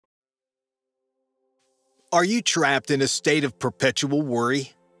Are you trapped in a state of perpetual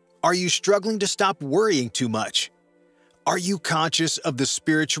worry? Are you struggling to stop worrying too much? Are you conscious of the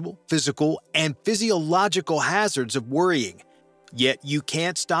spiritual, physical, and physiological hazards of worrying, yet you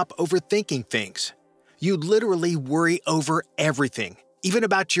can't stop overthinking things? You literally worry over everything, even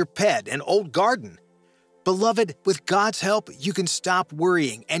about your pet and old garden. Beloved, with God's help, you can stop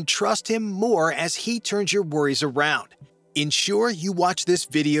worrying and trust Him more as He turns your worries around. Ensure you watch this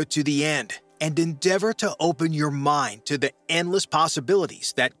video to the end and endeavor to open your mind to the endless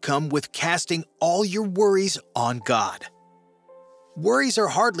possibilities that come with casting all your worries on God. Worries are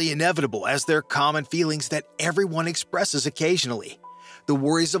hardly inevitable as they're common feelings that everyone expresses occasionally. The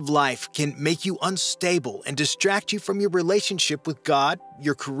worries of life can make you unstable and distract you from your relationship with God,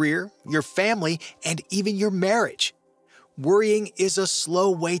 your career, your family, and even your marriage. Worrying is a slow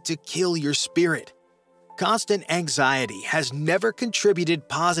way to kill your spirit. Constant anxiety has never contributed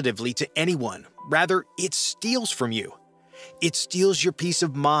positively to anyone. Rather, it steals from you. It steals your peace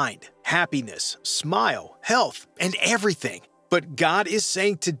of mind, happiness, smile, health, and everything. But God is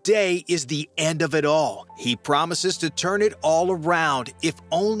saying today is the end of it all. He promises to turn it all around if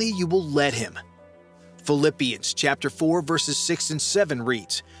only you will let Him. Philippians chapter 4 verses 6 and 7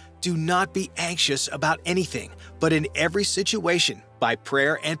 reads, "Do not be anxious about anything, but in every situation, by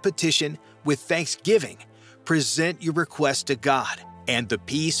prayer and petition, with thanksgiving, present your requests to God, and the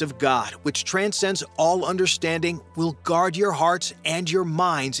peace of God, which transcends all understanding, will guard your hearts and your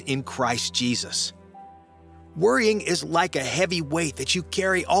minds in Christ Jesus." Worrying is like a heavy weight that you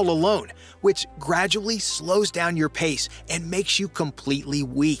carry all alone, which gradually slows down your pace and makes you completely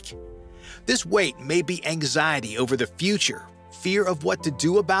weak. This weight may be anxiety over the future, fear of what to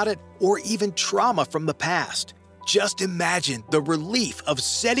do about it, or even trauma from the past. Just imagine the relief of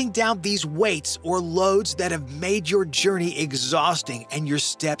setting down these weights or loads that have made your journey exhausting and your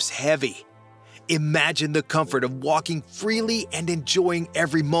steps heavy. Imagine the comfort of walking freely and enjoying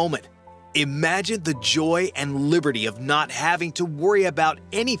every moment. Imagine the joy and liberty of not having to worry about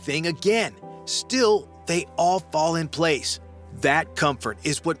anything again. Still, they all fall in place. That comfort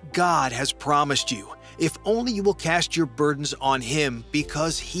is what God has promised you, if only you will cast your burdens on Him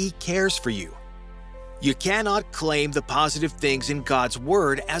because He cares for you. You cannot claim the positive things in God's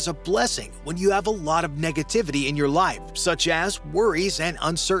Word as a blessing when you have a lot of negativity in your life, such as worries and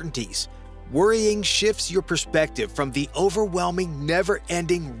uncertainties. Worrying shifts your perspective from the overwhelming,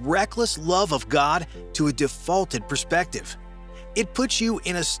 never-ending, reckless love of God to a defaulted perspective. It puts you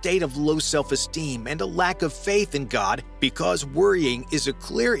in a state of low self-esteem and a lack of faith in God because worrying is a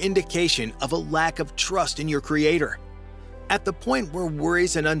clear indication of a lack of trust in your Creator. At the point where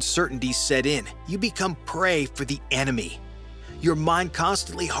worries and uncertainties set in, you become prey for the enemy. Your mind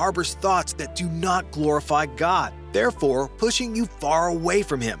constantly harbors thoughts that do not glorify God, therefore pushing you far away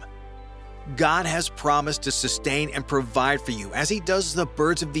from Him. God has promised to sustain and provide for you as He does the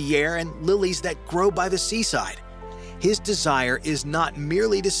birds of the air and lilies that grow by the seaside. His desire is not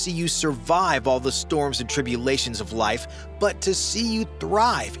merely to see you survive all the storms and tribulations of life, but to see you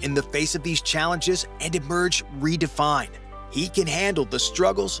thrive in the face of these challenges and emerge redefined. He can handle the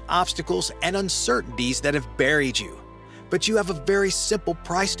struggles, obstacles, and uncertainties that have buried you. But you have a very simple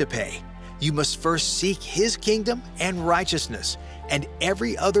price to pay. You must first seek His kingdom and righteousness, and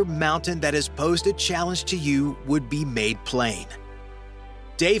every other mountain that has posed a challenge to you would be made plain.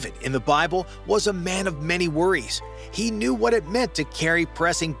 David in the Bible was a man of many worries. He knew what it meant to carry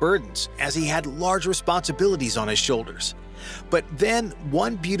pressing burdens, as he had large responsibilities on his shoulders. But then,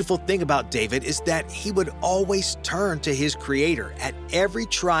 one beautiful thing about David is that he would always turn to his Creator at every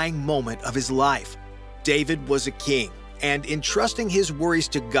trying moment of his life. David was a king, and entrusting his worries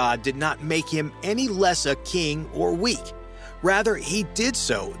to God did not make him any less a king or weak. Rather, he did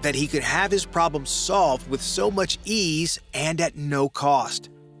so that he could have his problems solved with so much ease and at no cost.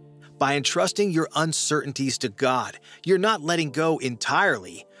 By entrusting your uncertainties to God, you're not letting go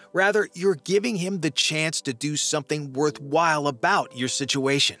entirely. Rather, you're giving Him the chance to do something worthwhile about your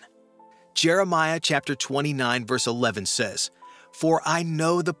situation. Jeremiah chapter 29 verse 11 says, "For I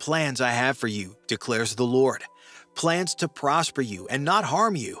know the plans I have for you, declares the Lord, plans to prosper you and not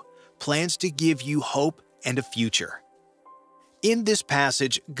harm you, plans to give you hope and a future." In this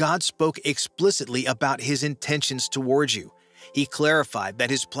passage, God spoke explicitly about His intentions towards you. He clarified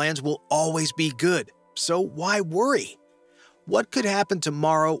that His plans will always be good, so why worry? What could happen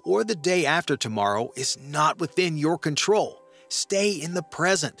tomorrow or the day after tomorrow is not within your control. Stay in the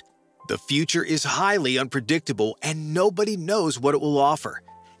present. The future is highly unpredictable and nobody knows what it will offer.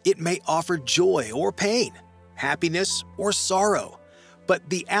 It may offer joy or pain, happiness or sorrow, but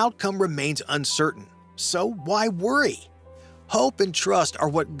the outcome remains uncertain, so why worry? Hope and trust are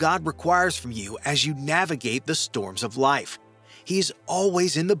what God requires from you as you navigate the storms of life. He's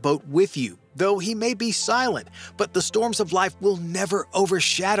always in the boat with you, though He may be silent, but the storms of life will never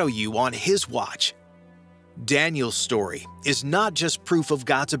overshadow you on His watch. Daniel's story is not just proof of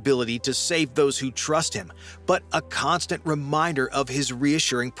God's ability to save those who trust Him, but a constant reminder of His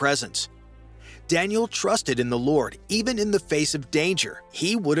reassuring presence. Daniel trusted in the Lord even in the face of danger.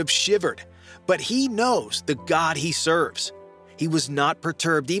 He would have shivered, but he knows the God he serves. He was not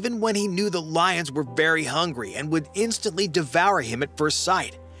perturbed even when he knew the lions were very hungry and would instantly devour him at first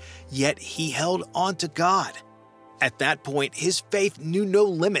sight. Yet he held on to God. At that point, his faith knew no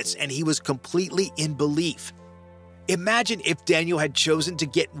limits and he was completely in belief. Imagine if Daniel had chosen to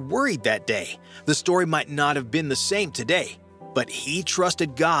get worried that day. The story might not have been the same today, but he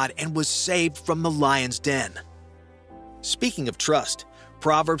trusted God and was saved from the lion's den. Speaking of trust,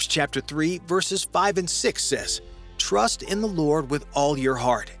 Proverbs chapter 3 verses 5 and 6 says, "Trust in the Lord with all your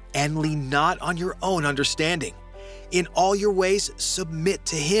heart and lean not on your own understanding. In all your ways submit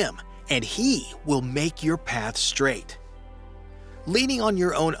to Him, and He will make your path straight." Leaning on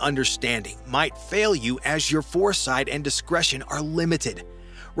your own understanding might fail you as your foresight and discretion are limited.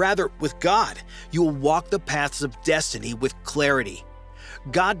 Rather, with God, you will walk the paths of destiny with clarity.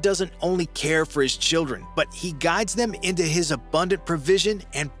 God doesn't only care for His children, but He guides them into His abundant provision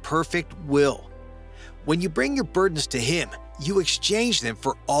and perfect will. When you bring your burdens to Him, you exchange them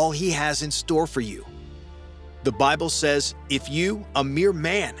for all He has in store for you. The Bible says, "If you, a mere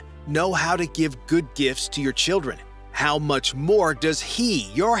man, know how to give good gifts to your children, how much more does He,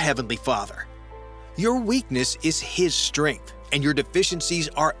 your Heavenly Father?" Your weakness is His strength, and your deficiencies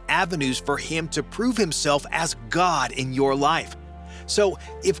are avenues for Him to prove Himself as God in your life. So,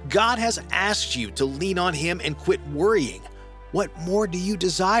 if God has asked you to lean on Him and quit worrying, what more do you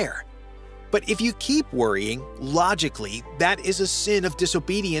desire? But if you keep worrying, logically, that is a sin of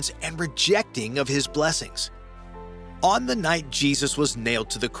disobedience and rejecting of His blessings. On the night Jesus was nailed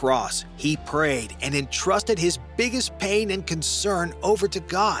to the cross, He prayed and entrusted His biggest pain and concern over to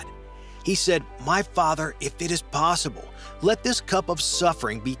God. He said, "My Father, if it is possible, let this cup of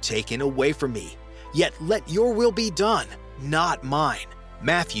suffering be taken away from me. Yet let your will be done, not mine."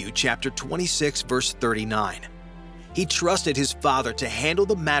 Matthew chapter 26, verse 39. He trusted His Father to handle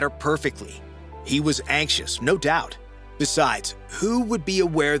the matter perfectly. He was anxious, no doubt. Besides, who would be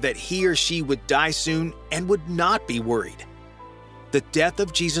aware that he or she would die soon and would not be worried? The death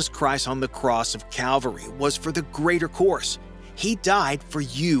of Jesus Christ on the cross of Calvary was for the greater course. He died for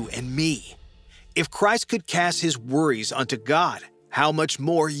you and me. If Christ could cast His worries unto God, how much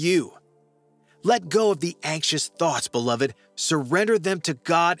more you? Let go of the anxious thoughts, beloved. Surrender them to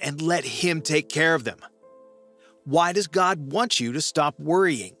God and let Him take care of them. Why does God want you to stop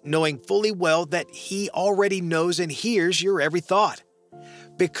worrying, knowing fully well that He already knows and hears your every thought?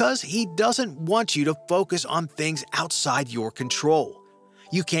 Because He doesn't want you to focus on things outside your control.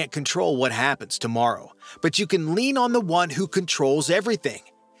 You can't control what happens tomorrow, but you can lean on the one who controls everything.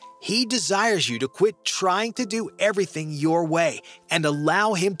 He desires you to quit trying to do everything your way and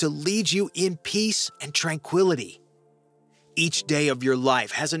allow Him to lead you in peace and tranquility. Each day of your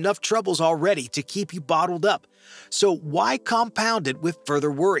life has enough troubles already to keep you bottled up, so why compound it with further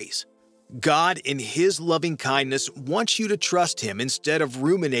worries? God, in His loving kindness, wants you to trust Him instead of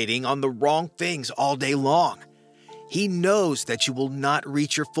ruminating on the wrong things all day long. He knows that you will not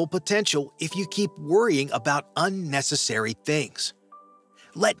reach your full potential if you keep worrying about unnecessary things.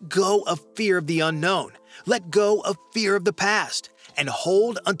 Let go of fear of the unknown. Let go of fear of the past, and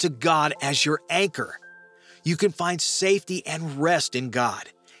hold unto God as your anchor. You can find safety and rest in God.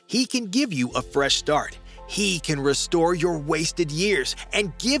 He can give you a fresh start. He can restore your wasted years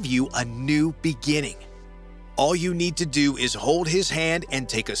and give you a new beginning. All you need to do is hold His hand and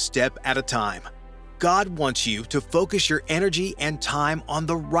take a step at a time. God wants you to focus your energy and time on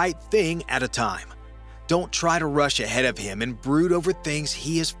the right thing at a time. Don't try to rush ahead of Him and brood over things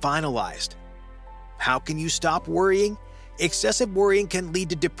He has finalized. How can you stop worrying? Excessive worrying can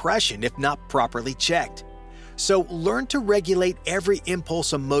lead to depression if not properly checked. So learn to regulate every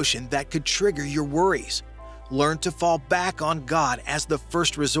impulse emotion that could trigger your worries. Learn to fall back on God as the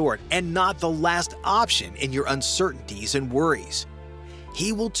first resort and not the last option in your uncertainties and worries.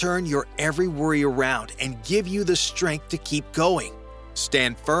 He will turn your every worry around and give you the strength to keep going.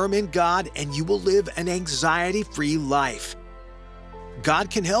 Stand firm in God and you will live an anxiety-free life.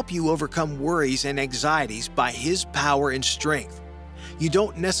 God can help you overcome worries and anxieties by His power and strength. You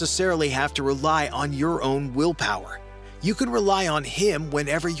don't necessarily have to rely on your own willpower. You can rely on Him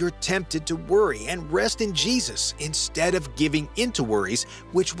whenever you're tempted to worry and rest in Jesus instead of giving into worries,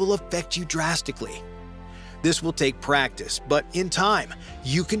 which will affect you drastically. This will take practice, but in time,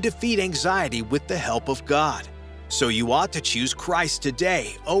 you can defeat anxiety with the help of God. So you ought to choose Christ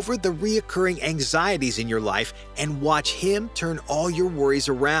today over the reoccurring anxieties in your life and watch Him turn all your worries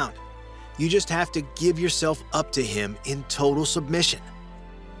around. You just have to give yourself up to Him in total submission.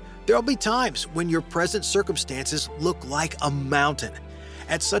 There'll be times when your present circumstances look like a mountain.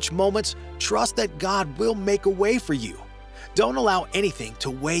 At such moments, trust that God will make a way for you. Don't allow anything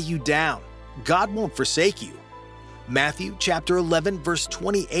to weigh you down. God won't forsake you. Matthew chapter 11 verse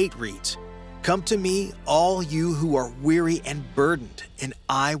 28 reads, "Come to me, all you who are weary and burdened, and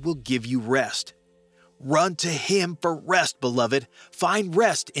I will give you rest." Run to Him for rest, beloved. Find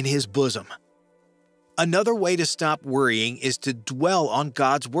rest in His bosom. Another way to stop worrying is to dwell on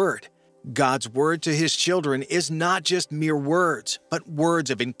God's Word. God's Word to His children is not just mere words, but words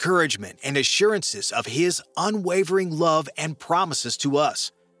of encouragement and assurances of His unwavering love and promises to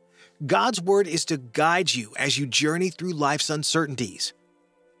us. God's Word is to guide you as you journey through life's uncertainties.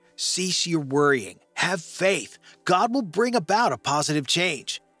 Cease your worrying. Have faith. God will bring about a positive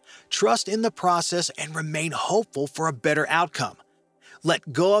change. Trust in the process and remain hopeful for a better outcome.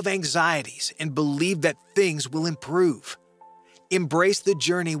 Let go of anxieties and believe that things will improve. Embrace the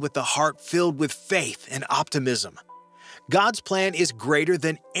journey with a heart filled with faith and optimism. God's plan is greater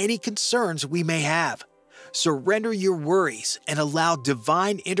than any concerns we may have. Surrender your worries and allow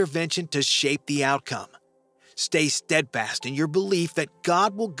divine intervention to shape the outcome. Stay steadfast in your belief that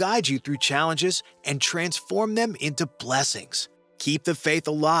God will guide you through challenges and transform them into blessings. Keep the faith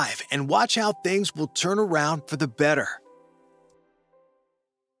alive and watch how things will turn around for the better.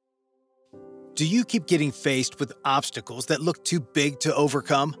 Do you keep getting faced with obstacles that look too big to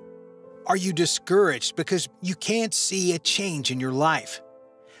overcome? Are you discouraged because you can't see a change in your life?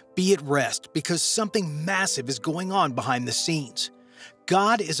 Be at rest because something massive is going on behind the scenes.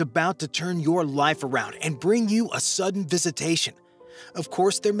 God is about to turn your life around and bring you a sudden visitation. Of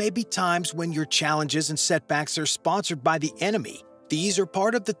course, there may be times when your challenges and setbacks are sponsored by the enemy. These are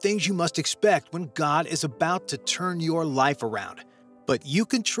part of the things you must expect when God is about to turn your life around. But you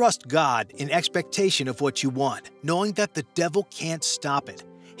can trust God in expectation of what you want, knowing that the devil can't stop it.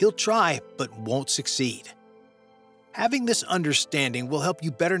 He'll try, but won't succeed. Having this understanding will help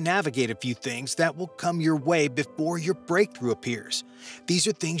you better navigate a few things that will come your way before your breakthrough appears. These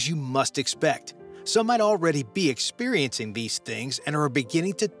are things you must expect. Some might already be experiencing these things and are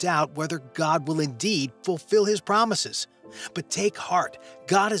beginning to doubt whether God will indeed fulfill His promises. But take heart,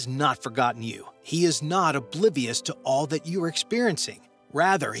 God has not forgotten you. He is not oblivious to all that you are experiencing.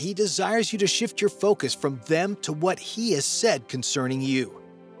 Rather, He desires you to shift your focus from them to what He has said concerning you.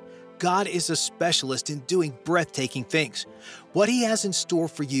 God is a specialist in doing breathtaking things. What He has in store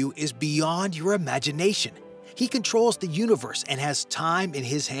for you is beyond your imagination. He controls the universe and has time in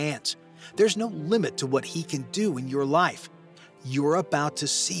His hands. There's no limit to what He can do in your life. You're about to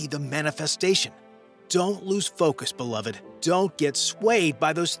see the manifestation. Don't lose focus, beloved. Don't get swayed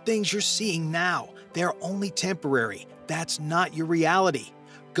by those things you're seeing now. They're only temporary. That's not your reality.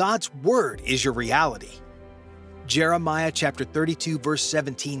 God's Word is your reality. Jeremiah chapter 32 verse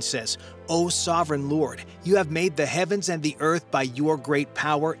 17 says, "O sovereign Lord, you have made the heavens and the earth by your great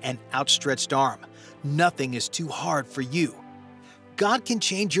power and outstretched arm. Nothing is too hard for you." God can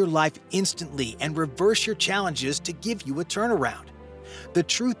change your life instantly and reverse your challenges to give you a turnaround. The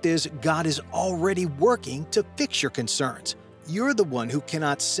truth is, God is already working to fix your concerns. You're the one who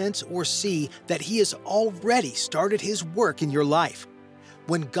cannot sense or see that He has already started His work in your life.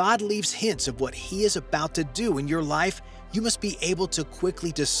 When God leaves hints of what He is about to do in your life, you must be able to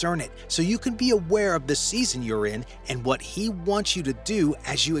quickly discern it so you can be aware of the season you're in and what He wants you to do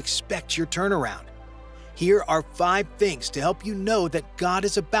as you expect your turnaround. Here are 5 things to help you know that God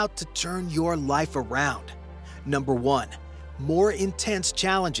is about to turn your life around. Number 1. More intense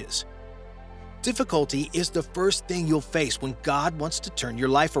challenges. Difficulty is the first thing you'll face when God wants to turn your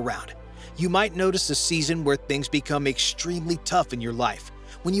life around. You might notice a season where things become extremely tough in your life,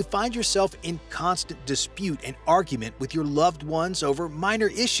 when you find yourself in constant dispute and argument with your loved ones over minor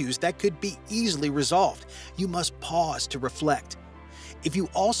issues that could be easily resolved. You must pause to reflect. If you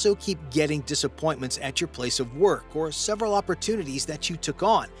also keep getting disappointments at your place of work or several opportunities that you took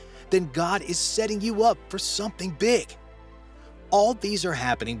on, then God is setting you up for something big. All these are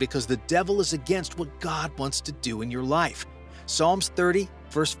happening because the devil is against what God wants to do in your life. Psalms 30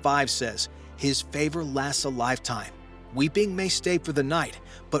 verse 5 says, "His favor lasts a lifetime. Weeping may stay for the night,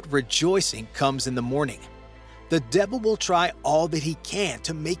 but rejoicing comes in the morning." The devil will try all that he can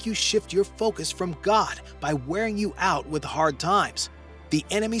to make you shift your focus from God by wearing you out with hard times. The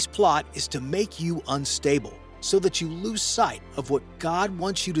enemy's plot is to make you unstable. so that you lose sight of what God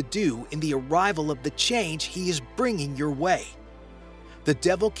wants you to do in the arrival of the change He is bringing your way. The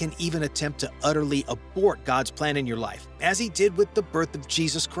devil can even attempt to utterly abort God's plan in your life, as he did with the birth of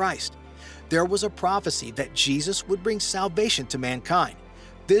Jesus Christ. There was a prophecy that Jesus would bring salvation to mankind.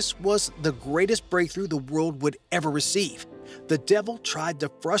 This was the greatest breakthrough the world would ever receive. The devil tried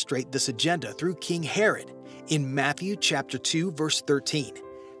to frustrate this agenda through King Herod. In Matthew chapter 2, verse 13,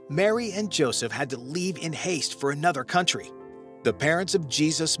 Mary and Joseph had to leave in haste for another country. The parents of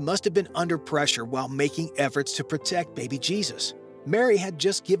Jesus must have been under pressure while making efforts to protect baby Jesus. Mary had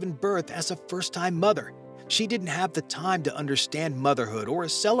just given birth as a first-time mother. She didn't have the time to understand motherhood or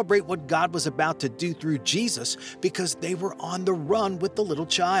celebrate what God was about to do through Jesus because they were on the run with the little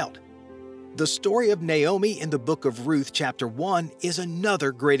child. The story of Naomi in the book of Ruth chapter 1 is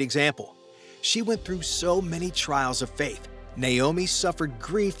another great example. She went through so many trials of faith. Naomi suffered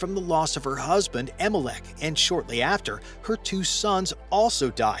grief from the loss of her husband, Elimelech, and shortly after, her 2 sons also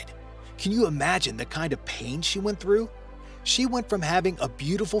died. Can you imagine the kind of pain she went through? She went from having a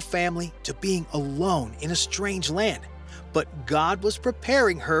beautiful family to being alone in a strange land. But God was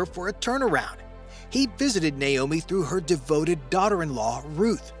preparing her for a turnaround. He visited Naomi through her devoted daughter-in-law,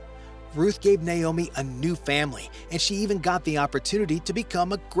 Ruth. Ruth gave Naomi a new family, and she even got the opportunity to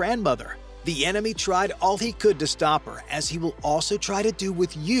become a grandmother. The enemy tried all he could to stop her, as he will also try to do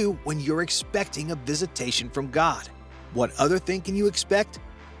with you when you're expecting a visitation from God. What other thing can you expect?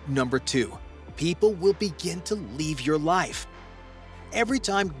 Number 2. People will begin to leave your life. Every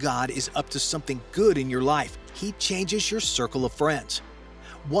time God is up to something good in your life, He changes your circle of friends.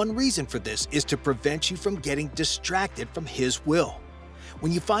 One reason for this is to prevent you from getting distracted from His will.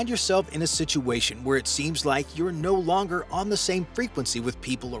 When you find yourself in a situation where it seems like you're no longer on the same frequency with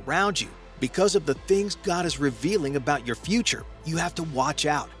people around you because of the things God is revealing about your future, you have to watch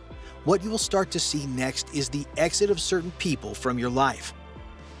out. What you will start to see next is the exit of certain people from your life.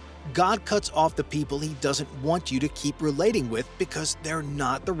 God cuts off the people He doesn't want you to keep relating with because they're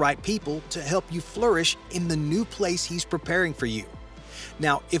not the right people to help you flourish in the new place He's preparing for you.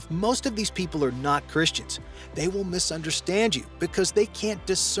 Now, if most of these people are not Christians, they will misunderstand you because they can't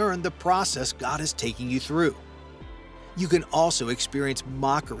discern the process God is taking you through. You can also experience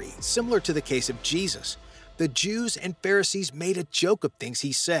mockery, similar to the case of Jesus. The Jews and Pharisees made a joke of things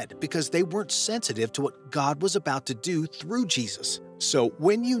He said because they weren't sensitive to what God was about to do through Jesus. So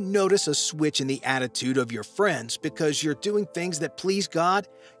when you notice a switch in the attitude of your friends because you're doing things that please God,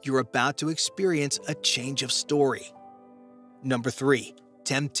 you're about to experience a change of story. Number 3.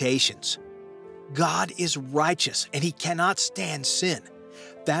 Temptations. God is righteous and He cannot stand sin.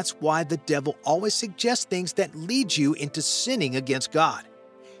 That's why the devil always suggests things that lead you into sinning against God.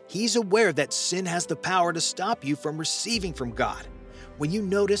 He's aware that sin has the power to stop you from receiving from God. When you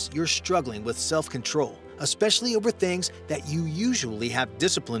notice you're struggling with self-control, especially over things that you usually have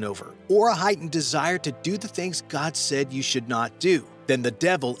discipline over, or a heightened desire to do the things God said you should not do, then the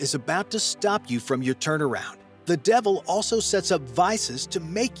devil is about to stop you from your turnaround. The devil also sets up vices to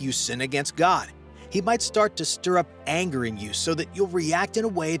make you sin against God. He might start to stir up anger in you so that you'll react in a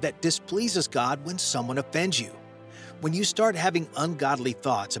way that displeases God when someone offends you. When you start having ungodly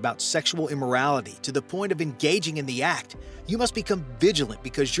thoughts about sexual immorality to the point of engaging in the act, you must become vigilant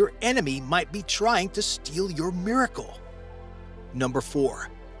because your enemy might be trying to steal your miracle. Number 4.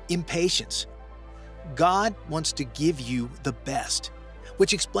 Impatience. God wants to give you the best,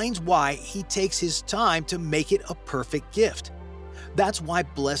 which explains why He takes His time to make it a perfect gift. That's why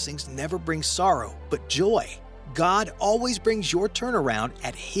blessings never bring sorrow, but joy. God always brings your turnaround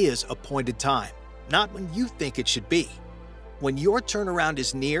at His appointed time, not when you think it should be. When your turnaround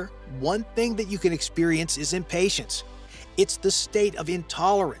is near, one thing that you can experience is impatience. It's the state of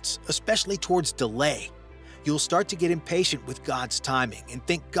intolerance, especially towards delay. You'll start to get impatient with God's timing and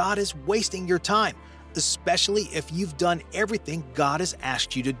think God is wasting your time, especially if you've done everything God has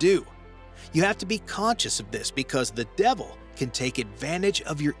asked you to do. You have to be conscious of this because the devil can take advantage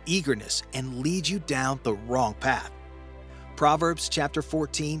of your eagerness and lead you down the wrong path. Proverbs chapter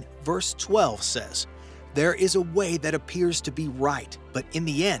 14, verse 12 says, "There is a way that appears to be right, but in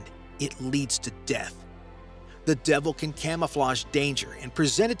the end, it leads to death." The devil can camouflage danger and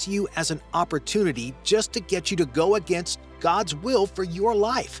present it to you as an opportunity just to get you to go against God's will for your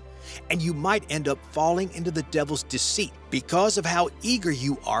life. And you might end up falling into the devil's deceit because of how eager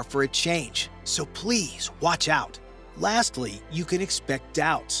you are for a change. So please watch out. Lastly, you can expect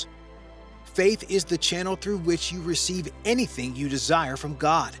doubts. Faith is the channel through which you receive anything you desire from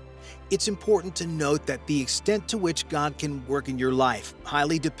God. It's important to note that the extent to which God can work in your life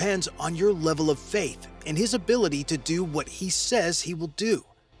highly depends on your level of faith and His ability to do what He says He will do.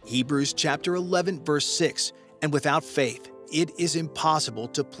 Hebrews chapter 11 verse 6, And without faith, it is impossible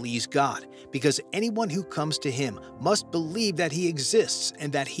to please God, because anyone who comes to Him must believe that He exists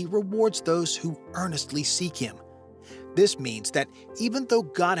and that He rewards those who earnestly seek Him. This means that even though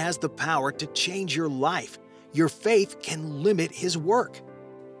God has the power to change your life, your faith can limit His work.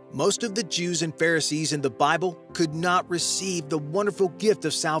 Most of the Jews and Pharisees in the Bible could not receive the wonderful gift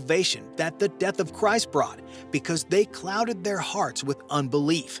of salvation that the death of Christ brought because they clouded their hearts with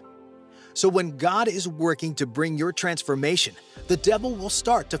unbelief. So when God is working to bring your transformation, the devil will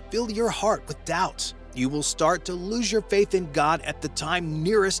start to fill your heart with doubts. You will start to lose your faith in God at the time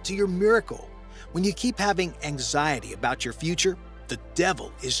nearest to your miracle. When you keep having anxiety about your future, the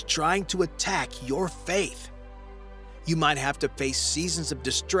devil is trying to attack your faith. You might have to face seasons of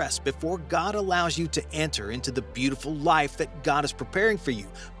distress before God allows you to enter into the beautiful life that God is preparing for you,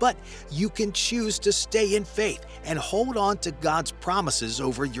 but you can choose to stay in faith and hold on to God's promises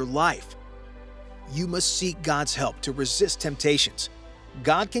over your life. You must seek God's help to resist temptations.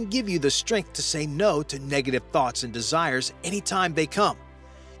 God can give you the strength to say no to negative thoughts and desires anytime they come.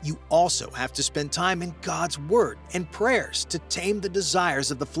 You also have to spend time in God's Word and prayers to tame the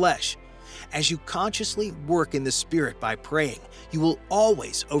desires of the flesh. As you consciously work in the Spirit by praying, you will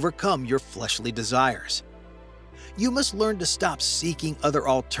always overcome your fleshly desires. You must learn to stop seeking other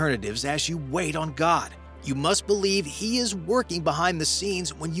alternatives as you wait on God. You must believe He is working behind the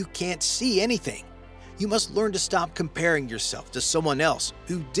scenes when you can't see anything. You must learn to stop comparing yourself to someone else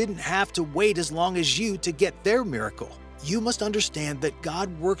who didn't have to wait as long as you to get their miracle. You must understand that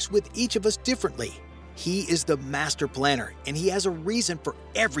God works with each of us differently. He is the master planner, and He has a reason for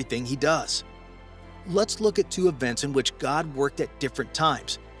everything He does. Let's look at two events in which God worked at different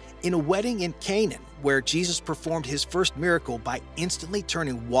times. In a wedding in Canaan, where Jesus performed His first miracle by instantly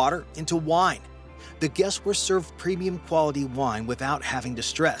turning water into wine. The guests were served premium quality wine without having to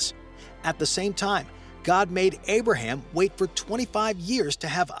stress. At the same time, God made Abraham wait for 25 years to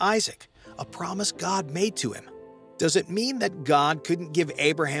have Isaac, a promise God made to him. Does it mean that God couldn't give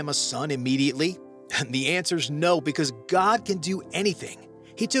Abraham a son immediately? And the answer is no, because God can do anything.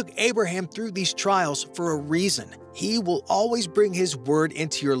 He took Abraham through these trials for a reason. He will always bring His word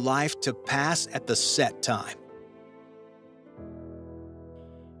into your life to pass at the set time.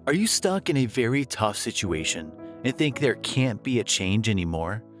 Are you stuck in a very tough situation and think there can't be a change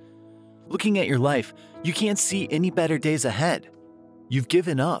anymore? Looking at your life, you can't see any better days ahead. You've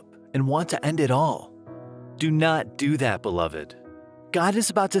given up and want to end it all. Do not do that, beloved. God is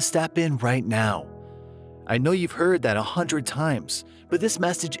about to step in right now. I know you've heard that 100 times, but this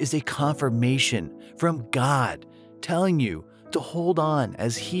message is a confirmation from God telling you to hold on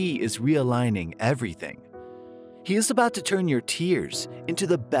as He is realigning everything. He is about to turn your tears into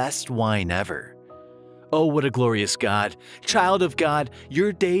the best wine ever. Oh, what a glorious God. Child of God,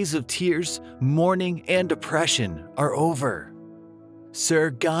 your days of tears, mourning, and depression are over.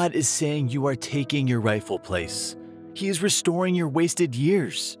 Sir, God is saying you are taking your rightful place. He is restoring your wasted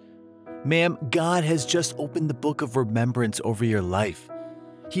years. Ma'am, God has just opened the book of remembrance over your life.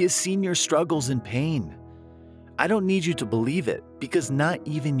 He has seen your struggles and pain. I don't need you to believe it, because not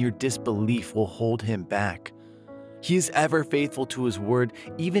even your disbelief will hold Him back. He is ever faithful to His word,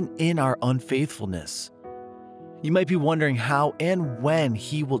 even in our unfaithfulness. You might be wondering how and when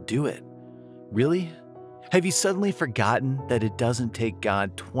He will do it. Really? Have you suddenly forgotten that it doesn't take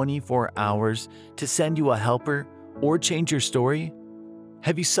God 24 hours to send you a helper or change your story?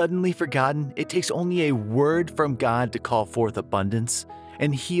 Have you suddenly forgotten it takes only a word from God to call forth abundance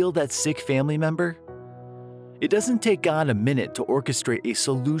and heal that sick family member? It doesn't take God a minute to orchestrate a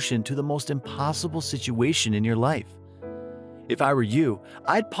solution to the most impossible situation in your life. If I were you,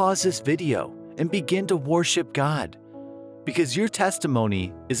 I'd pause this video and begin to worship God, because your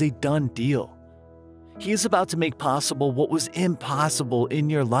testimony is a done deal. He is about to make possible what was impossible in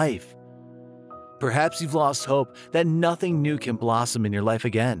your life. Perhaps you've lost hope that nothing new can blossom in your life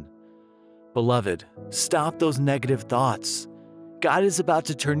again. Beloved, stop those negative thoughts. God is about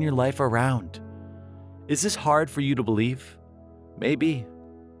to turn your life around. Is this hard for you to believe? Maybe,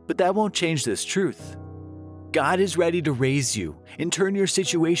 but that won't change this truth. God is ready to raise you and turn your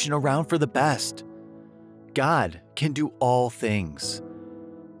situation around for the best. God can do all things.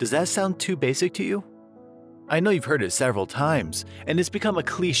 Does that sound too basic to you? I know you've heard it several times, and it's become a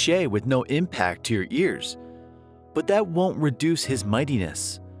cliche with no impact to your ears. But that won't reduce His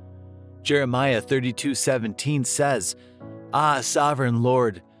mightiness. Jeremiah 32:17 says, "Ah, sovereign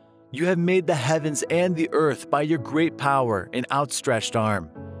Lord, you have made the heavens and the earth by your great power and outstretched arm.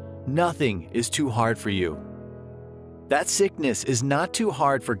 Nothing is too hard for you." That sickness is not too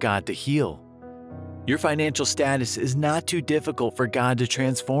hard for God to heal. Your financial status is not too difficult for God to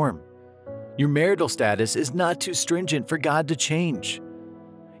transform. Your marital status is not too stringent for God to change.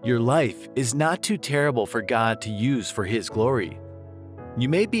 Your life is not too terrible for God to use for His glory. You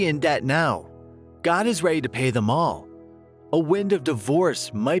may be in debt now. God is ready to pay them all. A wind of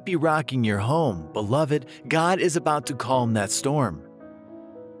divorce might be rocking your home. Beloved, God is about to calm that storm.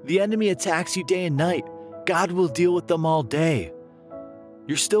 The enemy attacks you day and night. God will deal with them all day.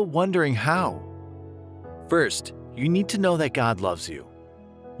 You're still wondering how. First, you need to know that God loves you.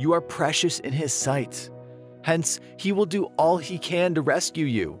 You are precious in His sight. Hence, He will do all He can to rescue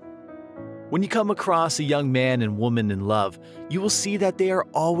you. When you come across a young man and woman in love, you will see that they are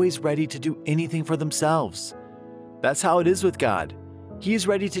always ready to do anything for themselves. That's how it is with God. He is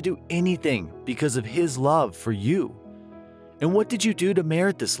ready to do anything because of His love for you. And what did you do to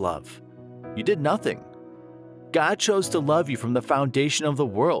merit this love? You did nothing. God chose to love you from the foundation of the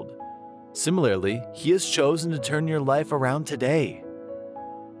world. Similarly, He has chosen to turn your life around today.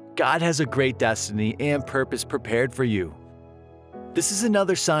 God has a great destiny and purpose prepared for you. This is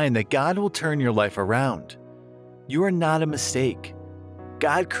another sign that God will turn your life around. You are not a mistake.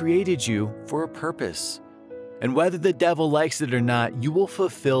 God created you for a purpose. And whether the devil likes it or not, you will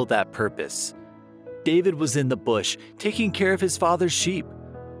fulfill that purpose. David was in the bush, taking care of his father's sheep.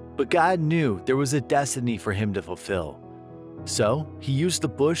 But God knew there was a destiny for him to fulfill. So, He used the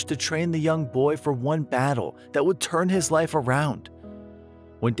bush to train the young boy for one battle that would turn his life around.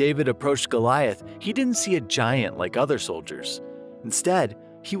 When David approached Goliath, he didn't see a giant like other soldiers. Instead,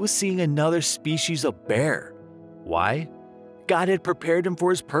 he was seeing another species of bear. Why? God had prepared him for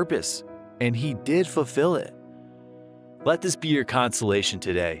his purpose, and He did fulfill it. Let this be your consolation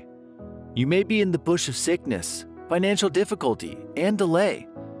today. You may be in the bush of sickness, financial difficulty, and delay.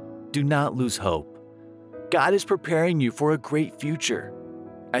 Do not lose hope. God is preparing you for a great future.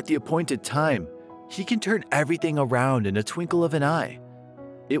 At the appointed time, He can turn everything around in a twinkle of an eye.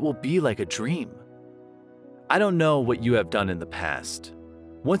 It will be like a dream. I don't know what you have done in the past.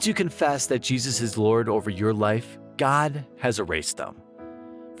 Once you confess that Jesus is Lord over your life, God has erased them.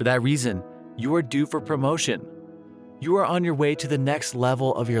 For that reason, you are due for promotion. You are on your way to the next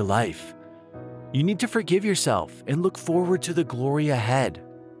level of your life. You need to forgive yourself and look forward to the glory ahead.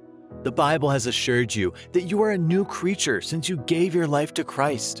 The Bible has assured you that you are a new creature since you gave your life to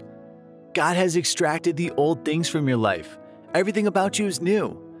Christ. God has extracted the old things from your life. Everything about you is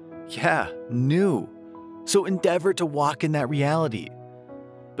new. Yeah, new. So endeavor to walk in that reality.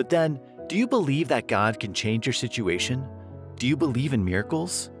 But then, do you believe that God can change your situation? Do you believe in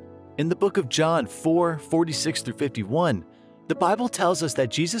miracles? In the book of John 4:46-51, the Bible tells us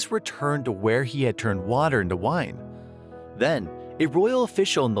that Jesus returned to where He had turned water into wine. Then, a royal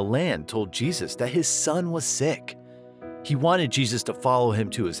official in the land told Jesus that his son was sick. He wanted Jesus to follow him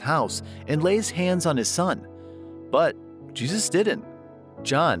to his house and lay his hands on his son. But Jesus didn't.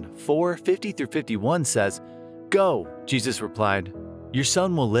 John 4:50-51 says, "Go," Jesus replied, "your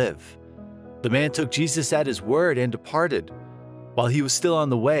son will live." The man took Jesus at His word and departed. While he was still on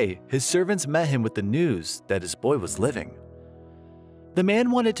the way, his servants met him with the news that his boy was living. The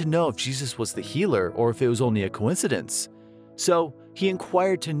man wanted to know if Jesus was the healer or if it was only a coincidence. So he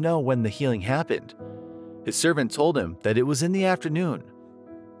inquired to know when the healing happened. His servant told him that it was in the afternoon.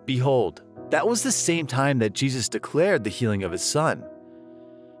 Behold, that was the same time that Jesus declared the healing of his son.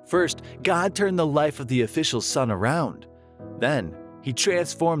 First, God turned the life of the official's son around. Then, He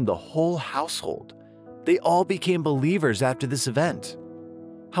transformed the whole household. They all became believers after this event.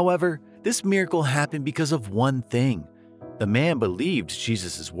 However, this miracle happened because of one thing. The man believed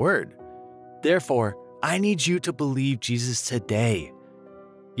Jesus' word. Therefore, I need you to believe Jesus today.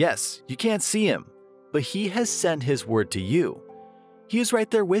 Yes, you can't see Him, but He has sent His word to you. He is right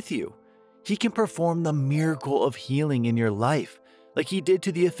there with you. He can perform the miracle of healing in your life, like He did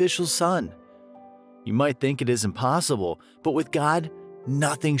to the official's son. You might think it is impossible, but with God,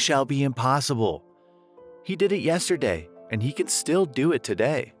 nothing shall be impossible. He did it yesterday, and He can still do it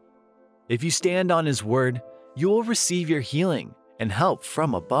today. If you stand on His word, you will receive your healing and help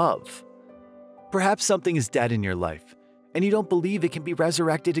from above. Perhaps something is dead in your life, and you don't believe it can be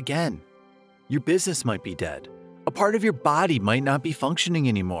resurrected again. Your business might be dead. A part of your body might not be functioning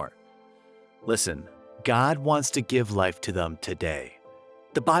anymore. Listen, God wants to give life to them today.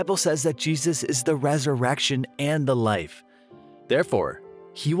 The Bible says that Jesus is the resurrection and the life. Therefore,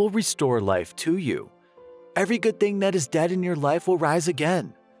 He will restore life to you. Every good thing that is dead in your life will rise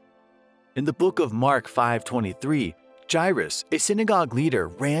again. In the book of Mark 5:23, Jairus, a synagogue leader,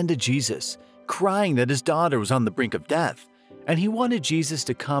 ran to Jesus, crying that his daughter was on the brink of death, and he wanted Jesus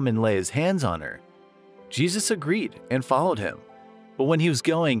to come and lay His hands on her. Jesus agreed and followed him. But when he was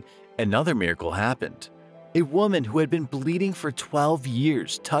going, another miracle happened. A woman who had been bleeding for 12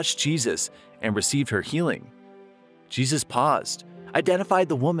 years touched Jesus and received her healing. Jesus paused, identified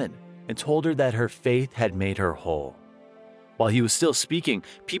the woman, and told her that her faith had made her whole. While he was still speaking,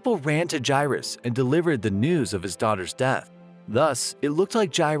 people ran to Jairus and delivered the news of his daughter's death. Thus, it looked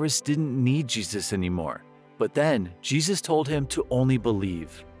like Jairus didn't need Jesus anymore. But then, Jesus told him to only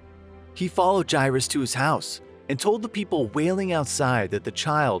believe. He followed Jairus to his house and told the people wailing outside that the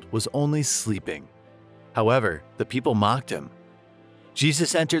child was only sleeping. However, the people mocked him.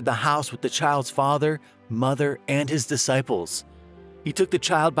 Jesus entered the house with the child's father, mother, and his disciples. He took the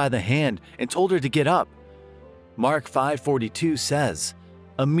child by the hand and told her to get up. Mark 5:42 says,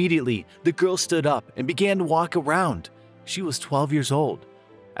 "Immediately the girl stood up and began to walk around. She was 12 years old."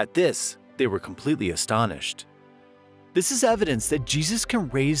 At this, they were completely astonished. This is evidence that Jesus can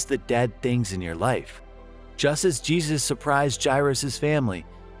raise the dead things in your life. Just as Jesus surprised Jairus' family,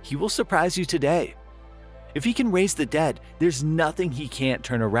 he will surprise you today. If he can raise the dead, there's nothing he can't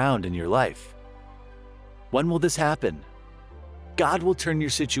turn around in your life. When will this happen? God will turn your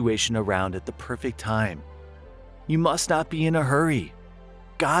situation around at the perfect time. You must not be in a hurry.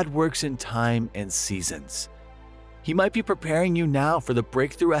 God works in time and seasons. He might be preparing you now for the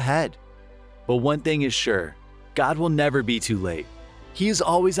breakthrough ahead. But one thing is sure, God will never be too late. He is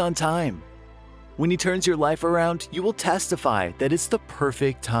always on time. When he turns your life around, you will testify that it's the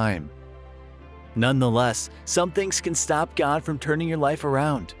perfect time. Nonetheless, some things can stop God from turning your life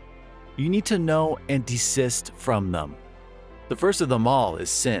around. You need to know and desist from them. The first of them all is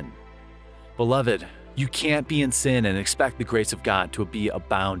sin. Beloved, you can't be in sin and expect the grace of God to be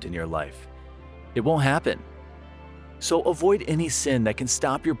abound in your life. It won't happen. So avoid any sin that can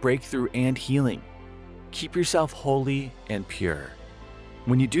stop your breakthrough and healing. Keep yourself holy and pure.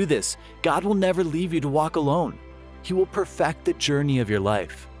 When you do this, God will never leave you to walk alone. He will perfect the journey of your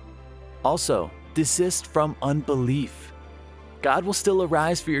life. Also, desist from unbelief. God will still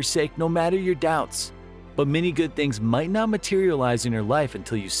arise for your sake no matter your doubts, but many good things might not materialize in your life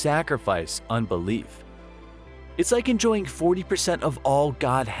until you sacrifice unbelief. It's like enjoying 40% of all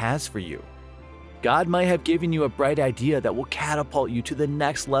God has for you. God might have given you a bright idea that will catapult you to the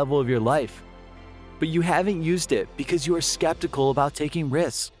next level of your life, but you haven't used it because you are skeptical about taking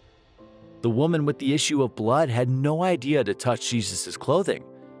risks. The woman with the issue of blood had no idea to touch Jesus' clothing.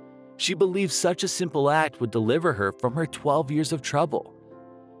 She believed such a simple act would deliver her from her 12 years of trouble.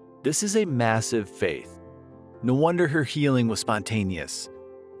 This is a massive faith. No wonder her healing was spontaneous.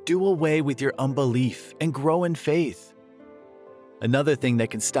 Do away with your unbelief and grow in faith. Another thing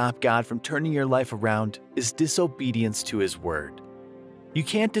that can stop God from turning your life around is disobedience to His word. You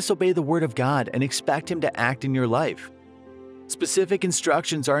can't disobey the word of God and expect Him to act in your life. Specific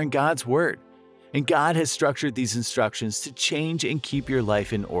instructions are in God's word, and God has structured these instructions to change and keep your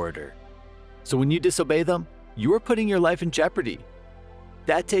life in order. So when you disobey them, you are putting your life in jeopardy.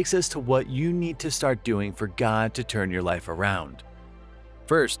 That takes us to what you need to start doing for God to turn your life around.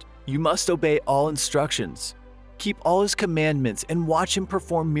 First, you must obey all instructions. Keep all His commandments and watch Him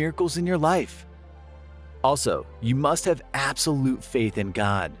perform miracles in your life. Also, you must have absolute faith in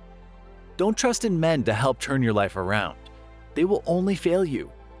God. Don't trust in men to help turn your life around. They will only fail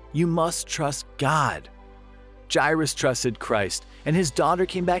you. You must trust God. Jairus trusted Christ, and his daughter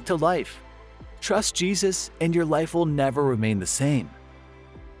came back to life. Trust Jesus, and your life will never remain the same.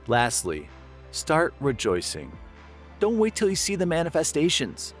 Lastly, start rejoicing. Don't wait till you see the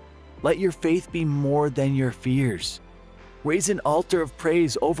manifestations. Let your faith be more than your fears. Raise an altar of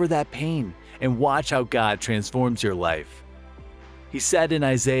praise over that pain and watch how God transforms your life. He said in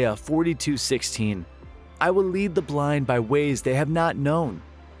Isaiah 42:16, "I will lead the blind by ways they have not known.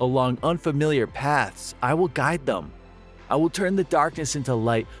 Along unfamiliar paths I will guide them. I will turn the darkness into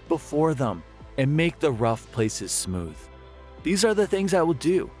light before them and make the rough places smooth. These are the things I will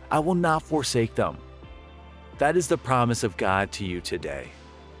do. I will not forsake them." That is the promise of God to you today.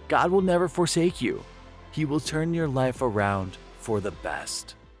 God will never forsake you. He will turn your life around for the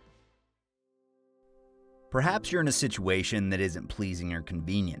best. Perhaps you're in a situation that isn't pleasing or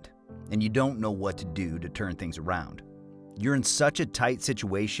convenient, and you don't know what to do to turn things around. You're in such a tight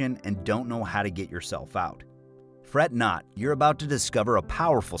situation and don't know how to get yourself out. Fret not, you're about to discover a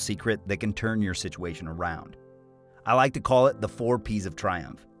powerful secret that can turn your situation around. I like to call it the 4 P's of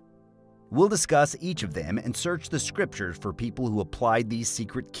triumph. We'll discuss each of them and search the scriptures for people who applied these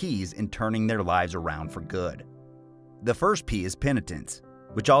secret keys in turning their lives around for good. The first P is penitence,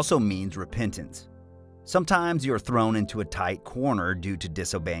 which also means repentance. Sometimes you're thrown into a tight corner due to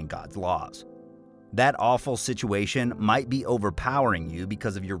disobeying God's laws. That awful situation might be overpowering you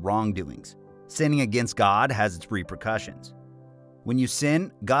because of your wrongdoings. Sinning against God has its repercussions. When you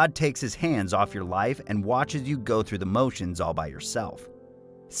sin, God takes his hands off your life and watches you go through the motions all by yourself.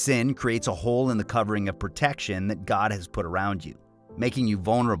 Sin creates a hole in the covering of protection that God has put around you, making you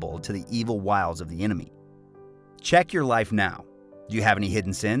vulnerable to the evil wiles of the enemy. Check your life now. Do you have any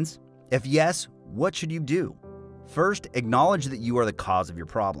hidden sins? If yes, what should you do? First, acknowledge that you are the cause of your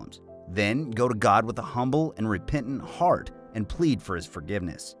problems. Then, go to God with a humble and repentant heart and plead for his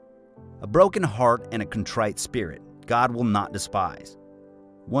forgiveness. A broken heart and a contrite spirit God will not despise.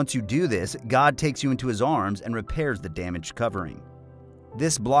 Once you do this, God takes you into his arms and repairs the damaged covering.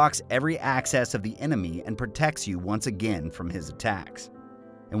 This blocks every access of the enemy and protects you once again from his attacks.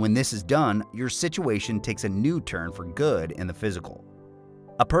 And when this is done, your situation takes a new turn for good in the physical.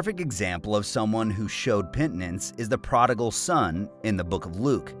 A perfect example of someone who showed penitence is the prodigal son in the book of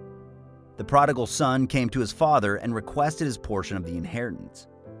Luke. The prodigal son came to his father and requested his portion of the inheritance.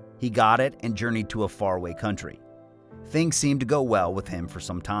 He got it and journeyed to a faraway country. Things seemed to go well with him for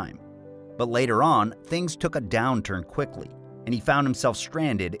some time. But later on, things took a downturn quickly, and he found himself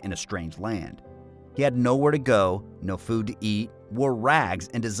stranded in a strange land. He had nowhere to go, no food to eat, wore rags,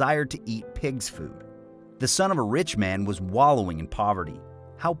 and desired to eat pig's food. The son of a rich man was wallowing in poverty.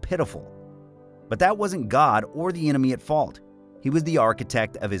 How pitiful. But that wasn't God or the enemy at fault. He was the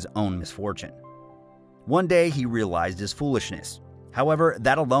architect of his own misfortune. One day he realized his foolishness. However,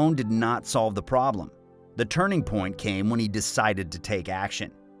 that alone did not solve the problem. The turning point came when he decided to take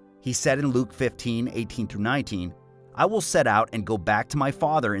action. He said in Luke 15:18-19, "I will set out and go back to my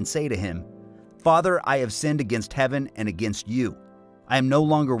father and say to him, 'Father, I have sinned against heaven and against you. I am no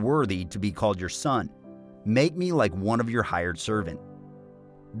longer worthy to be called your son. Make me like one of your hired servants.'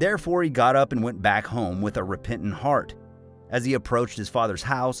 Therefore he got up and went back home with a repentant heart. As he approached his father's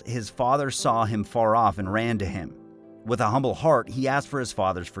house, his father saw him far off and ran to him. With a humble heart, he asked for his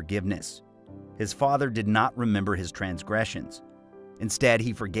father's forgiveness. His father did not remember his transgressions. Instead,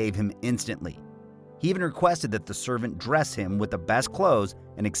 he forgave him instantly. He even requested that the servant dress him with the best clothes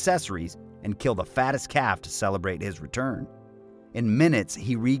and accessories and kill the fattest calf to celebrate his return. In minutes,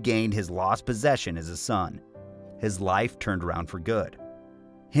 he regained his lost possession as a son. His life turned around for good.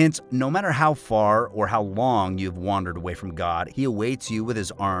 Hence, no matter how far or how long you've wandered away from God, he awaits you with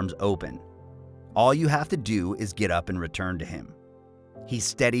his arms open. All you have to do is get up and return to him. He's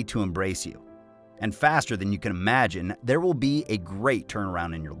steady to embrace you. And faster than you can imagine, there will be a great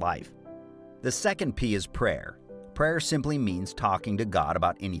turnaround in your life. The second P is prayer. Prayer simply means talking to God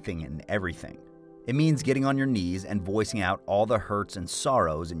about anything and everything. It means getting on your knees and voicing out all the hurts and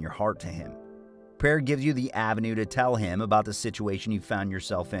sorrows in your heart to him. Prayer gives you the avenue to tell him about the situation you found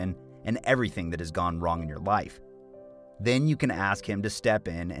yourself in and everything that has gone wrong in your life. Then you can ask him to step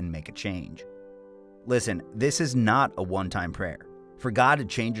in and make a change. Listen, this is not a one-time prayer. For God to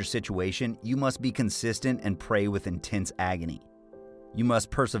change your situation, you must be consistent and pray with intense agony. You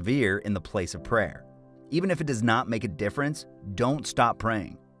must persevere in the place of prayer. Even if it does not make a difference, don't stop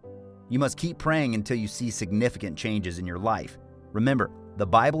praying. You must keep praying until you see significant changes in your life. Remember, the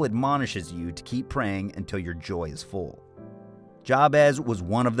Bible admonishes you to keep praying until your joy is full. Jabez was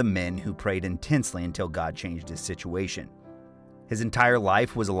one of the men who prayed intensely until God changed his situation. His entire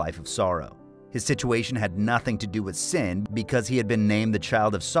life was a life of sorrow. His situation had nothing to do with sin because he had been named the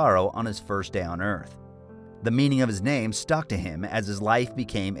child of sorrow on his first day on earth. The meaning of his name stuck to him as his life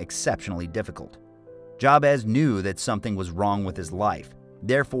became exceptionally difficult. Jabez knew that something was wrong with his life.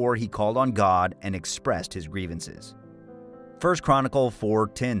 Therefore, he called on God and expressed his grievances. 1 Chronicles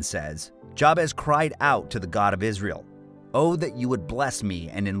 4:10 says, Jabez cried out to the God of Israel, "Oh, that you would bless me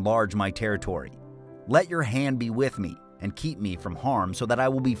and enlarge my territory. Let your hand be with me and keep me from harm so that I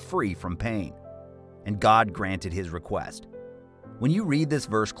will be free from pain." And God granted his request. When you read this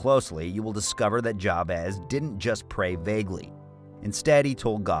verse closely, you will discover that Jabez didn't just pray vaguely. Instead, he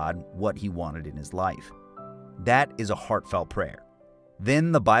told God what he wanted in his life. That is a heartfelt prayer.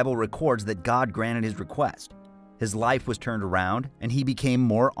 Then the Bible records that God granted his request. His life was turned around, and he became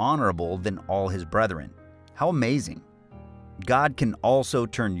more honorable than all his brethren. How amazing! God can also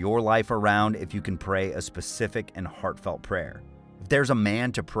turn your life around if you can pray a specific and heartfelt prayer. If there's a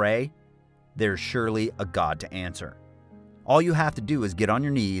man to pray, there's surely a God to answer. All you have to do is get on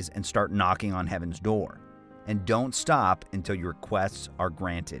your knees and start knocking on heaven's door. And don't stop until your requests are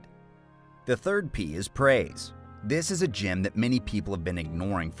granted. The third P is praise. This is a gem that many people have been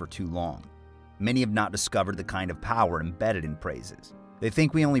ignoring for too long. Many have not discovered the kind of power embedded in praises. They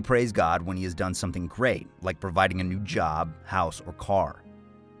think we only praise God when he has done something great, like providing a new job, house, or car.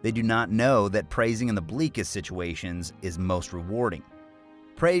 They do not know that praising in the bleakest situations is most rewarding.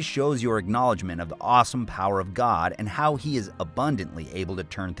 Praise shows your acknowledgement of the awesome power of God and how he is abundantly able to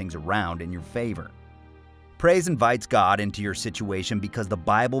turn things around in your favor. Praise invites God into your situation because the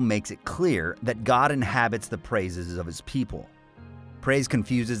Bible makes it clear that God inhabits the praises of His people. Praise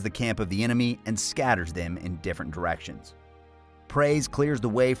confuses the camp of the enemy and scatters them in different directions. Praise clears the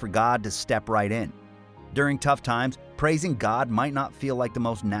way for God to step right in. During tough times, praising God might not feel like the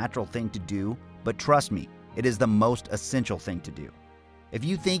most natural thing to do, but trust me, it is the most essential thing to do. If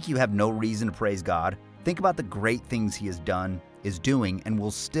you think you have no reason to praise God, think about the great things He has done, is doing, and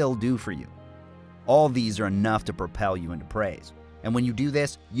will still do for you. All these are enough to propel you into praise. And when you do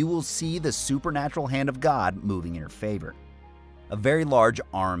this, you will see the supernatural hand of God moving in your favor. A very large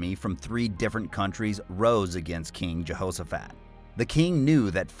army from 3 different countries rose against King Jehoshaphat. The king knew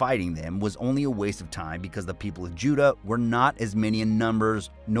that fighting them was only a waste of time because the people of Judah were not as many in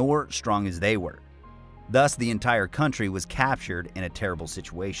numbers nor strong as they were. Thus, the entire country was captured in a terrible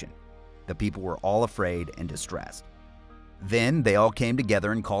situation. The people were all afraid and distressed. Then they all came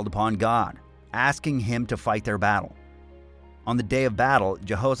together and called upon God, asking Him to fight their battle. On the day of battle,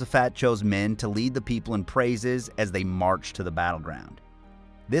 Jehoshaphat chose men to lead the people in praises as they marched to the battleground.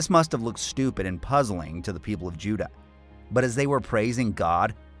 This must have looked stupid and puzzling to the people of Judah. But as they were praising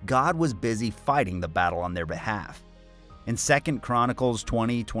God, God was busy fighting the battle on their behalf. In 2 Chronicles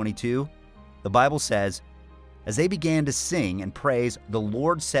 20:22, the Bible says, "As they began to sing and praise, the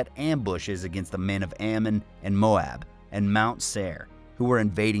Lord set ambushes against the men of Ammon and Moab and Mount Seir, who were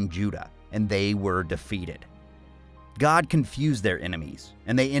invading Judah, and they were defeated." God confused their enemies,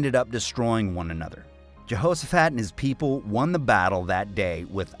 and they ended up destroying one another. Jehoshaphat and his people won the battle that day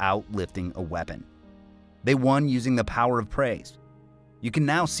without lifting a weapon. They won using the power of praise. You can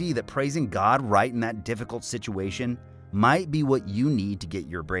now see that praising God right in that difficult situation might be what you need to get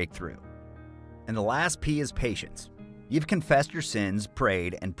your breakthrough. And the last P is patience. You've confessed your sins,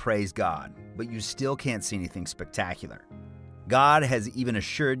 prayed, and praised God, but you still can't see anything spectacular. God has even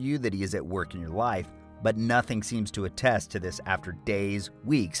assured you that He is at work in your life, but nothing seems to attest to this after days,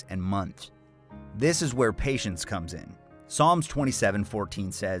 weeks, and months. This is where patience comes in. Psalms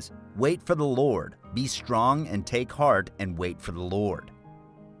 27:14 says, "Wait for the Lord, be strong and take heart and wait for the Lord."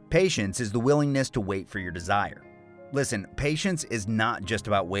 Patience is the willingness to wait for your desire. Listen, patience is not just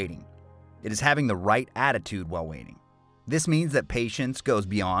about waiting. It is having the right attitude while waiting. This means that patience goes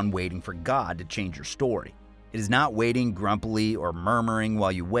beyond waiting for God to change your story. It is not waiting grumpily or murmuring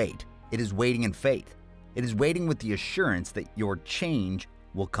while you wait. It is waiting in faith. It is waiting with the assurance that your change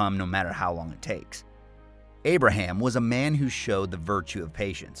will come no matter how long it takes. Abraham was a man who showed the virtue of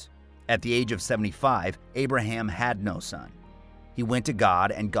patience. At the age of 75, Abraham had no son. He went to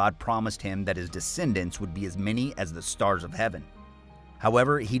God, and God promised him that his descendants would be as many as the stars of heaven.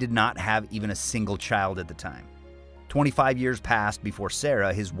 However, he did not have even a single child at the time. 25 years passed before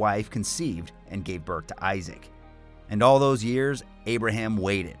Sarah, his wife, conceived and gave birth to Isaac. And all those years, Abraham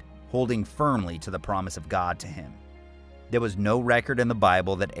waited, holding firmly to the promise of God to him. There was no record in the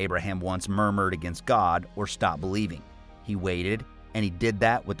Bible that Abraham once murmured against God or stopped believing. He waited, and he did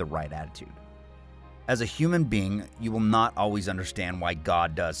that with the right attitude. As a human being, you will not always understand why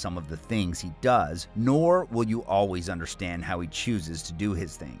God does some of the things He does, nor will you always understand how He chooses to do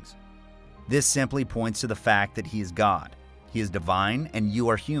His things. This simply points to the fact that He is God. He is divine, and you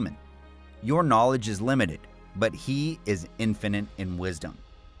are human. Your knowledge is limited, but He is infinite in wisdom.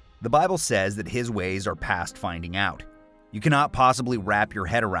 The Bible says that His ways are past finding out. You cannot possibly wrap your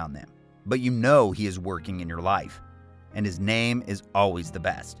head around them, but you know He is working in your life, and His name is always the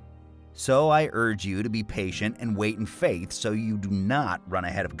best. So I urge you to be patient and wait in faith so you do not run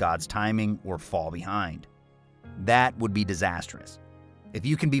ahead of God's timing or fall behind. That would be disastrous. If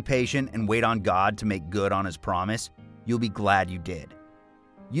you can be patient and wait on God to make good on His promise, you'll be glad you did.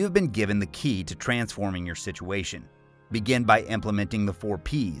 You have been given the key to transforming your situation. Begin by implementing the 4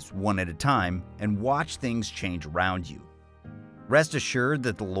 Ps one at a time and watch things change around you. Rest assured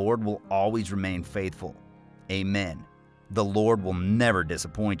that the Lord will always remain faithful. Amen. The Lord will never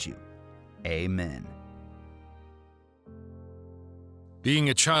disappoint you. Amen. Being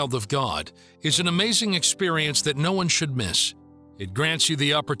a child of God is an amazing experience that no one should miss. It grants you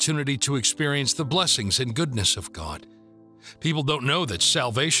the opportunity to experience the blessings and goodness of God. People don't know that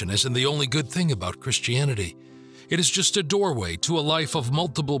salvation isn't the only good thing about Christianity. It is just a doorway to a life of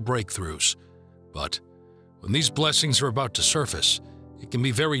multiple breakthroughs. But when these blessings are about to surface, it can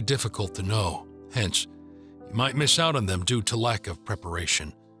be very difficult to know. Hence, you might miss out on them due to lack of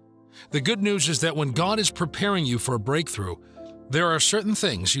preparation. The good news is that when God is preparing you for a breakthrough, there are certain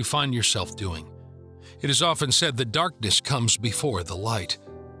things you find yourself doing. It is often said that darkness comes before the light.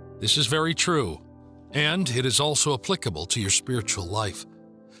 This is very true, and it is also applicable to your spiritual life.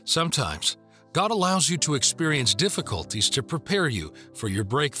 Sometimes, God allows you to experience difficulties to prepare you for your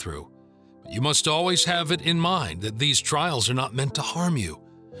breakthrough. You must always have it in mind that these trials are not meant to harm you.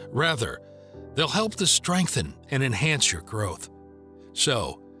 Rather, they'll help to strengthen and enhance your growth.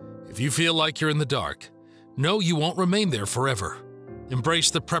 So, if you feel like you're in the dark, know you won't remain there forever. Embrace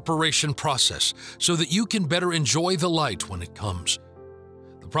the preparation process so that you can better enjoy the light when it comes.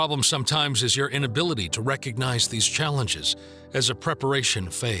 The problem sometimes is your inability to recognize these challenges as a preparation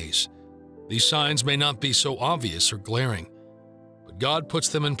phase. These signs may not be so obvious or glaring, but God puts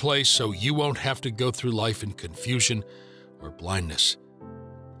them in place so you won't have to go through life in confusion or blindness.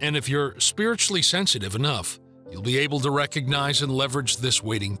 And if you're spiritually sensitive enough, you'll be able to recognize and leverage this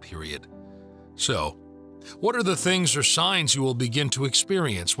waiting period. So, what are the things or signs you will begin to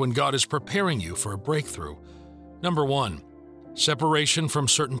experience when God is preparing you for a breakthrough? Number 1, separation from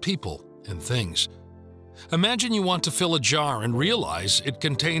certain people and things. Imagine you want to fill a jar and realize it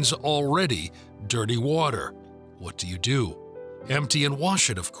contains already dirty water. What do? Empty and wash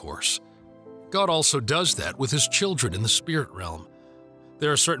it, of course. God also does that with His children in the spirit realm.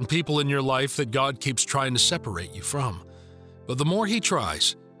 There are certain people in your life that God keeps trying to separate you from. But the more He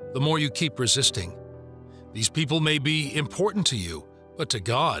tries, the more you keep resisting. These people may be important to you, but to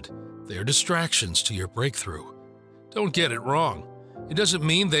God, they are distractions to your breakthrough. Don't get it wrong. It doesn't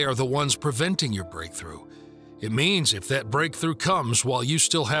mean they are the ones preventing your breakthrough. It means if that breakthrough comes while you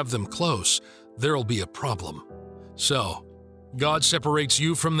still have them close, there'll be a problem. So, God separates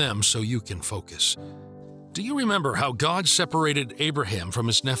you from them so you can focus. Do you remember how God separated Abraham from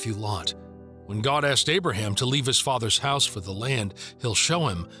his nephew Lot? When God asked Abraham to leave his father's house for the land He'll show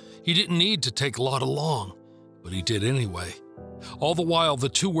him, he didn't need to take Lot along, but he did anyway. All the while the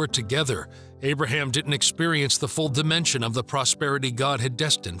two were together, Abraham didn't experience the full dimension of the prosperity God had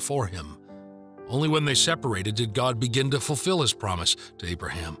destined for him. Only when they separated did God begin to fulfill His promise to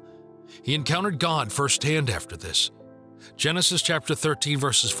Abraham. He encountered God firsthand after this. Genesis chapter 13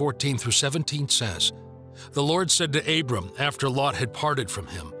 verses 14 through 17 says, "The Lord said to Abram after Lot had parted from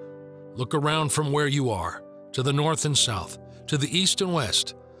him, 'Look around from where you are, to the north and south, to the east and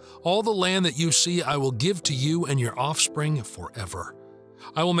west. All the land that you see I will give to you and your offspring forever.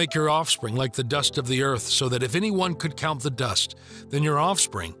 I will make your offspring like the dust of the earth, so that if anyone could count the dust, then your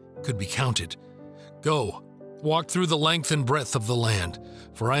offspring could be counted. Go, walk through the length and breadth of the land,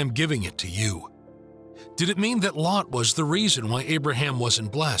 for I am giving it to you.'" Did it mean that Lot was the reason why Abraham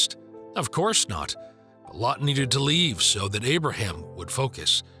wasn't blessed? Of course not. But Lot needed to leave so that Abraham would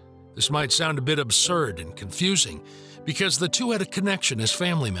focus. This might sound a bit absurd and confusing because the two had a connection as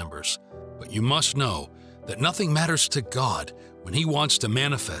family members. But you must know that nothing matters to God when He wants to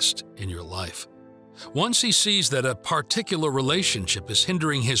manifest in your life. Once He sees that a particular relationship is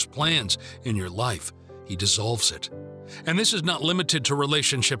hindering His plans in your life, He dissolves it. And this is not limited to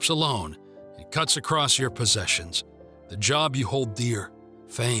relationships alone. It cuts across your possessions, the job you hold dear,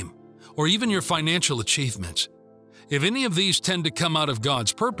 fame, or even your financial achievements. If any of these tend to come out of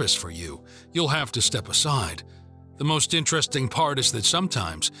God's purpose for you, you'll have to step aside. The most interesting part is that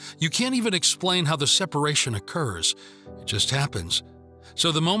sometimes you can't even explain how the separation occurs. It just happens.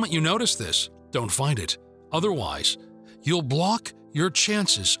 So the moment you notice this, don't fight it. Otherwise, you'll block your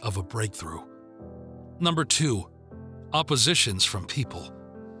chances of a breakthrough. Number 2, oppositions from people.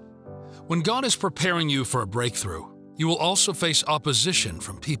 When God is preparing you for a breakthrough, you will also face opposition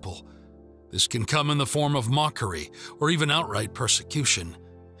from people. This can come in the form of mockery or even outright persecution.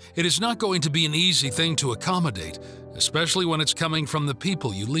 It is not going to be an easy thing to accommodate, especially when it's coming from the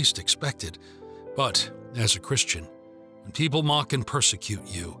people you least expected. But, as a Christian, when people mock and persecute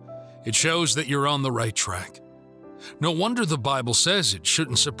you, it shows that you're on the right track. No wonder the Bible says it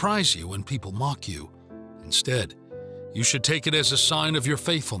shouldn't surprise you when people mock you. Instead, you should take it as a sign of your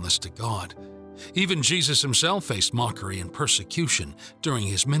faithfulness to God. Even Jesus Himself faced mockery and persecution during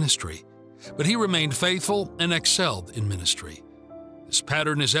His ministry, but He remained faithful and excelled in ministry. This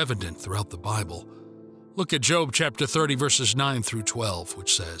pattern is evident throughout the Bible. Look at Job chapter 30 verses 9 through 12,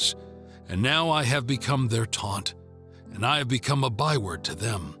 which says, "And now I have become their taunt, and I have become a byword to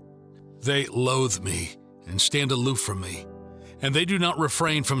them. They loathe me and stand aloof from me, and they do not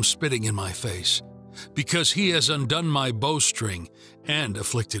refrain from spitting in my face, because he has undone my bowstring and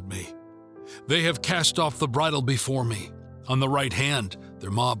afflicted me. They have cast off the bridle before me. On the right hand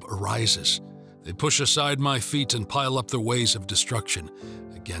their mob arises. They push aside my feet and pile up their ways of destruction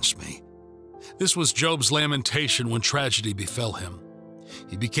against me." This was Job's lamentation when tragedy befell him.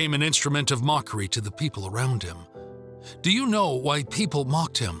 He became an instrument of mockery to the people around him. Do you know why people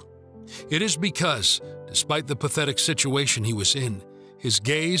mocked him? It is because, despite the pathetic situation he was in, his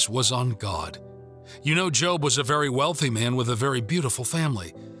gaze was on God. You know, Job was a very wealthy man with a very beautiful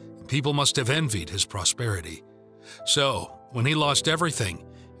family, and people must have envied his prosperity. So, when he lost everything,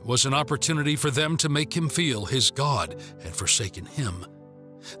 It was an opportunity for them to make him feel his God had forsaken him.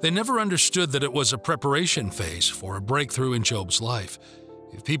 They never understood that it was a preparation phase for a breakthrough in Job's life.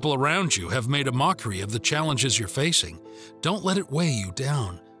 If people around you have made a mockery of the challenges you're facing, don't let it weigh you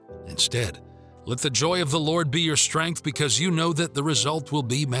down. Instead, let the joy of the Lord be your strength, because you know that the result will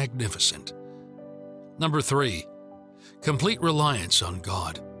be magnificent. Number 3, complete reliance on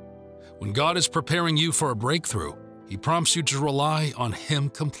God. When God is preparing you for a breakthrough, He prompts you to rely on Him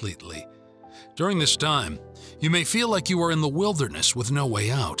completely. During this time, you may feel like you are in the wilderness with no way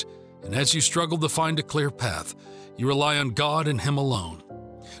out, and as you struggle to find a clear path, you rely on God and Him alone.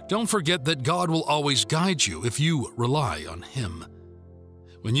 Don't forget that God will always guide you if you rely on Him.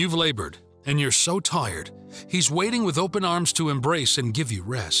 When you've labored and you're so tired, He's waiting with open arms to embrace and give you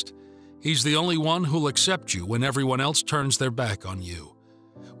rest. He's the only one who'll accept you when everyone else turns their back on you.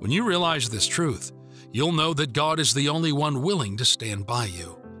 When you realize this truth, you'll know that God is the only one willing to stand by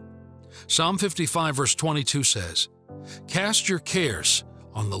you. Psalm 55 verse 22 says, "Cast your cares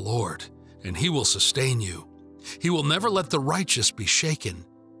on the Lord, and He will sustain you. He will never let the righteous be shaken."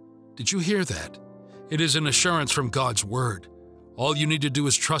 Did you hear that? It is an assurance from God's Word. All you need to do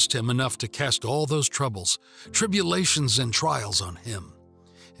is trust Him enough to cast all those troubles, tribulations, and trials on Him,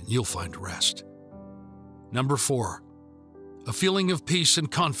 and you'll find rest. Number 4, a feeling of peace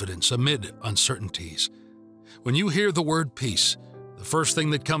and confidence amid uncertainties. When you hear the word peace, the first thing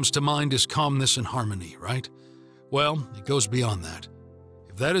that comes to mind is calmness and harmony, right? Well, it goes beyond that.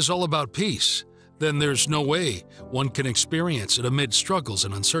 If that is all about peace, then there's no way one can experience it amid struggles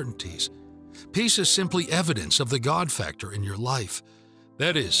and uncertainties. Peace is simply evidence of the God factor in your life.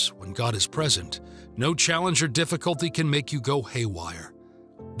 That is, when God is present, no challenge or difficulty can make you go haywire.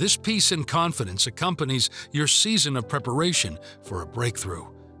 This peace and confidence accompanies your season of preparation for a breakthrough.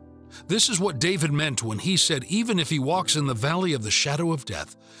 This is what David meant when he said, even if he walks in the valley of the shadow of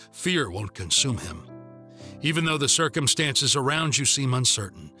death, fear won't consume him. Even though the circumstances around you seem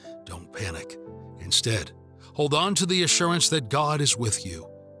uncertain, don't panic. Instead, hold on to the assurance that God is with you,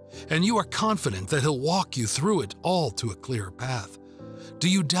 and you are confident that He'll walk you through it all to a clearer path. Do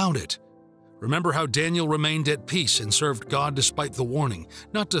you doubt it? Remember how Daniel remained at peace and served God despite the warning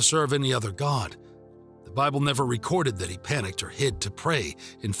not to serve any other god. The Bible never recorded that he panicked or hid to pray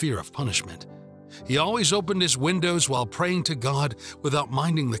in fear of punishment. He always opened his windows while praying to God without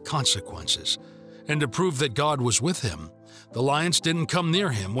minding the consequences. And to prove that God was with him, the lions didn't come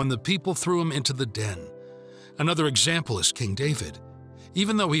near him when the people threw him into the den. Another example is King David.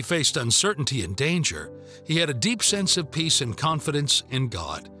 Even though he faced uncertainty and danger, he had a deep sense of peace and confidence in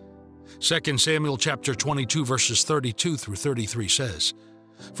God. 2 Samuel chapter 22 verses 32 through 33 says,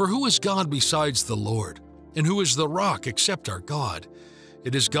 "For who is God besides the Lord? And who is the rock except our God?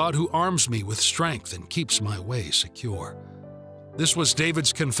 It is God who arms me with strength and keeps my way secure." This was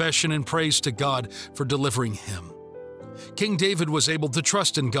David's confession and praise to God for delivering him. King David was able to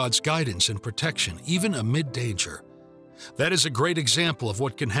trust in God's guidance and protection even amid danger. That is a great example of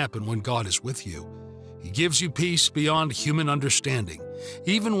what can happen when God is with you. He gives you peace beyond human understanding,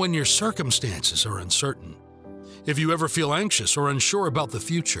 even when your circumstances are uncertain. If you ever feel anxious or unsure about the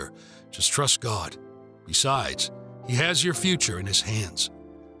future, just trust God. Besides, He has your future in His hands.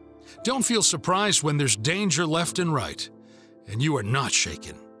 Don't feel surprised when there's danger left and right, and you are not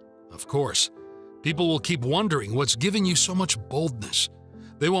shaken. Of course, people will keep wondering what's giving you so much boldness.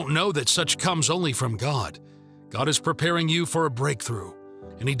 They won't know that such comes only from God. God is preparing you for a breakthrough,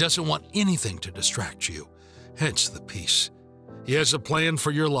 and He doesn't want anything to distract you, hence the peace. He has a plan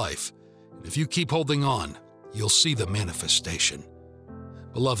for your life, and if you keep holding on, you'll see the manifestation.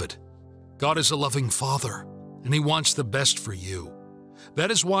 Beloved, God is a loving Father, and He wants the best for you.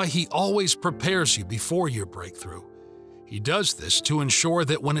 That is why He always prepares you before your breakthrough. He does this to ensure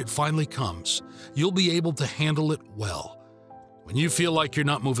that when it finally comes, you'll be able to handle it well. When you feel like you're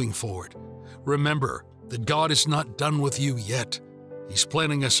not moving forward, remember that God is not done with you yet. He's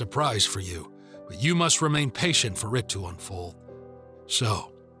planning a surprise for you, but you must remain patient for it to unfold.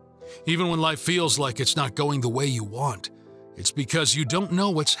 So, even when life feels like it's not going the way you want, it's because you don't know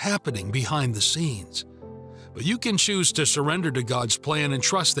what's happening behind the scenes. But you can choose to surrender to God's plan and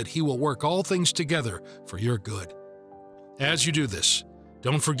trust that He will work all things together for your good. As you do this,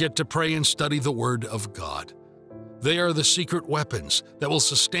 don't forget to pray and study the Word of God. They are the secret weapons that will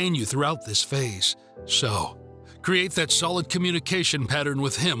sustain you throughout this phase. So, create that solid communication pattern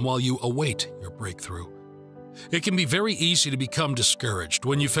with Him while you await your breakthrough. It can be very easy to become discouraged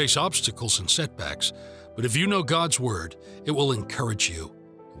when you face obstacles and setbacks, but if you know God's Word, it will encourage you.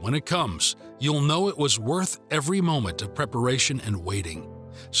 When it comes, you'll know it was worth every moment of preparation and waiting.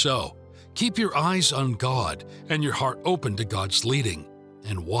 So, keep your eyes on God and your heart open to God's leading.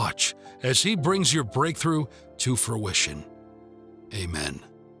 and watch as He brings your breakthrough to fruition. Amen.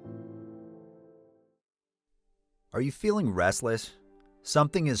 Are you feeling restless?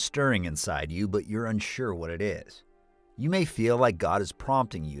 Something is stirring inside you, but you're unsure what it is. You may feel like God is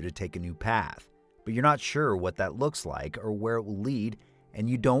prompting you to take a new path, but you're not sure what that looks like or where it will lead, and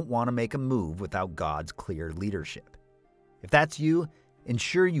you don't want to make a move without God's clear leadership. If that's you,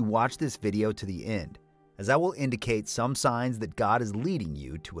 ensure you watch this video to the end, as I will indicate some signs that God is leading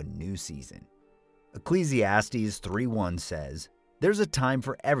you to a new season. Ecclesiastes 3:1 says, "There's a time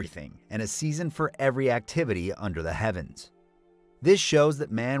for everything and a season for every activity under the heavens." This shows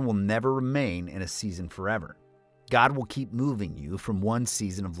that man will never remain in a season forever. God will keep moving you from one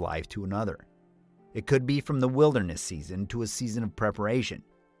season of life to another. It could be from the wilderness season to a season of preparation.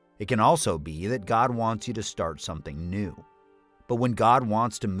 It can also be that God wants you to start something new. But when God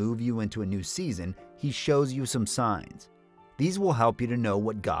wants to move you into a new season, He shows you some signs. These will help you to know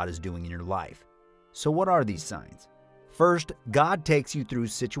what God is doing in your life. So what are these signs? First, God takes you through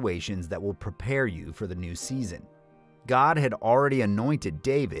situations that will prepare you for the new season. God had already anointed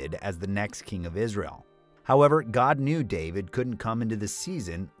David as the next king of Israel. However, God knew David couldn't come into the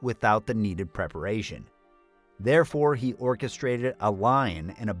season without the needed preparation. Therefore, He orchestrated a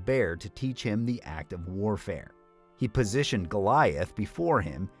lion and a bear to teach him the act of warfare. He positioned Goliath before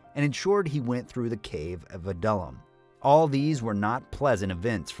him and ensured he went through the cave of Adullam. All these were not pleasant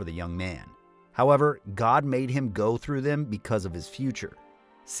events for the young man. However, God made him go through them because of his future.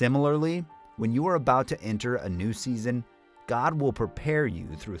 Similarly, when you are about to enter a new season, God will prepare you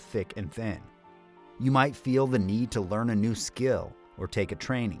through thick and thin. You might feel the need to learn a new skill or take a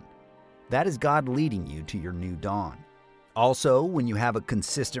training. That is God leading you to your new dawn. Also, when you have a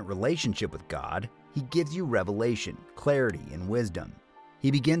consistent relationship with God, He gives you revelation, clarity, and wisdom.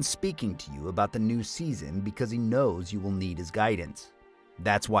 He begins speaking to you about the new season because He knows you will need His guidance.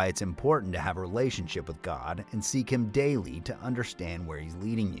 That's why it's important to have a relationship with God and seek Him daily to understand where He's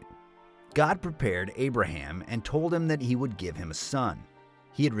leading you. God prepared Abraham and told him that He would give him a son.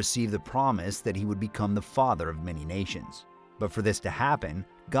 He had received the promise that he would become the father of many nations. But for this to happen,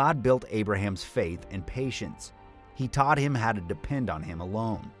 God built Abraham's faith and patience. He taught him how to depend on Him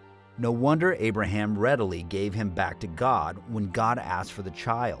alone. No wonder Abraham readily gave him back to God when God asked for the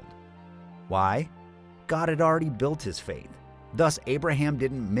child. Why? God had already built his faith. Thus, Abraham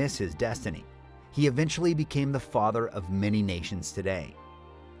didn't miss his destiny. He eventually became the father of many nations today.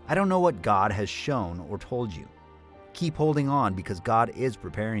 I don't know what God has shown or told you. Keep holding on because God is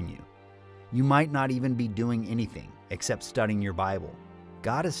preparing you. You might not even be doing anything except studying your Bible.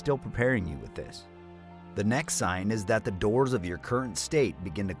 God is still preparing you with this. The next sign is that the doors of your current state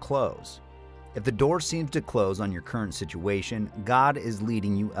begin to close. If the door seems to close on your current situation, God is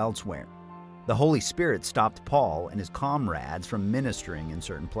leading you elsewhere. The Holy Spirit stopped Paul and his comrades from ministering in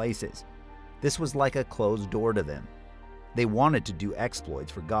certain places. This was like a closed door to them. They wanted to do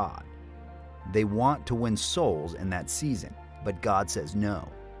exploits for God. They want to win souls in that season, but God says no.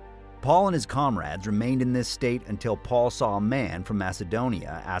 Paul and his comrades remained in this state until Paul saw a man from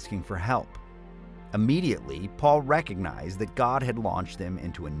Macedonia asking for help. Immediately, Paul recognized that God had launched them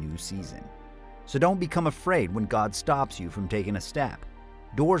into a new season. So don't become afraid when God stops you from taking a step.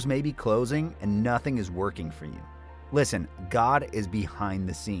 Doors may be closing and nothing is working for you. Listen, God is behind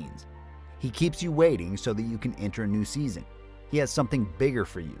the scenes. He keeps you waiting so that you can enter a new season. He has something bigger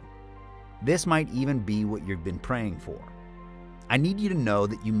for you. This might even be what you've been praying for. I need you to know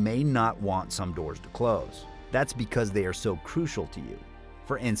that you may not want some doors to close. That's because they are so crucial to you.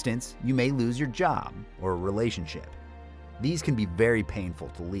 For instance, you may lose your job or a relationship. These can be very painful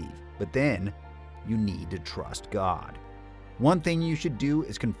to leave, but then you need to trust God. One thing you should do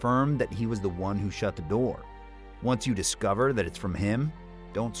is confirm that He was the one who shut the door. Once you discover that it's from Him,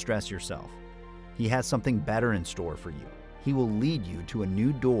 don't stress yourself. He has something better in store for you. He will lead you to a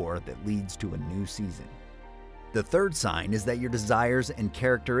new door that leads to a new season. The third sign is that your desires and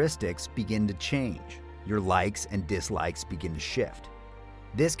characteristics begin to change. Your likes and dislikes begin to shift.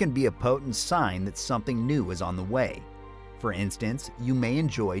 This can be a potent sign that something new is on the way. For instance, you may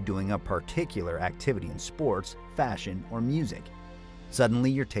enjoy doing a particular activity in sports, fashion, or music.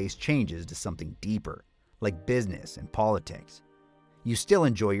 Suddenly your taste changes to something deeper, like business and politics. You still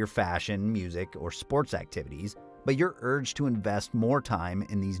enjoy your fashion, music, or sports activities, but you're urged to invest more time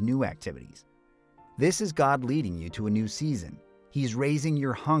in these new activities. This is God leading you to a new season. He's raising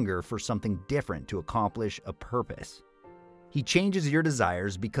your hunger for something different to accomplish a purpose. He changes your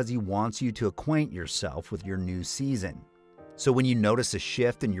desires because He wants you to acquaint yourself with your new season. So when you notice a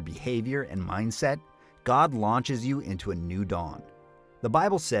shift in your behavior and mindset, God launches you into a new dawn. The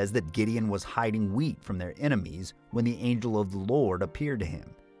Bible says that Gideon was hiding wheat from their enemies when the angel of the Lord appeared to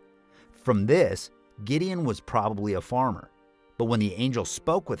him. From this, Gideon was probably a farmer, but when the angel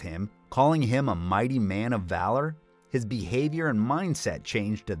spoke with him, calling him a mighty man of valor, his behavior and mindset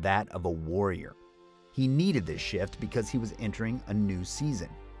changed to that of a warrior. He needed this shift because he was entering a new season.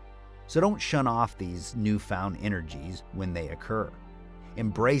 So don't shun off these newfound energies when they occur.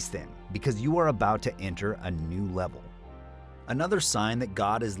 Embrace them because you are about to enter a new level. Another sign that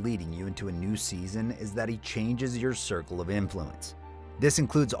God is leading you into a new season is that He changes your circle of influence. This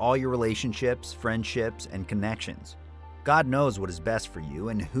includes all your relationships, friendships, and connections. God knows what is best for you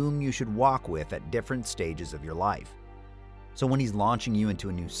and whom you should walk with at different stages of your life. So when He's launching you into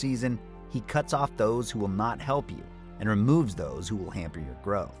a new season, He cuts off those who will not help you and removes those who will hamper your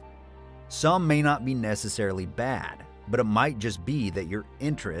growth. Some may not be necessarily bad, but it might just be that your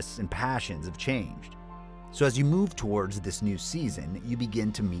interests and passions have changed. So as you move towards this new season, you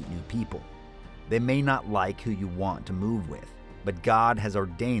begin to meet new people. They may not like who you want to move with, but God has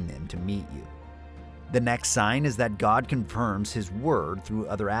ordained them to meet you. The next sign is that God confirms His word through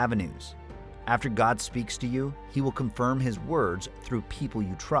other avenues. After God speaks to you, He will confirm His words through people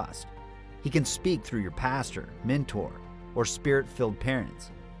you trust. He can speak through your pastor, mentor, or spirit-filled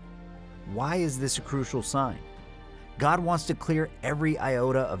parents. Why is this a crucial sign? God wants to clear every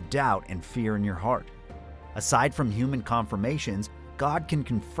iota of doubt and fear in your heart. Aside from human confirmations, God can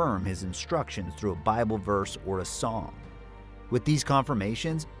confirm His instructions through a Bible verse or a song. With these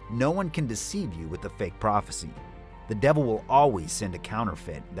confirmations, no one can deceive you with a fake prophecy. The devil will always send a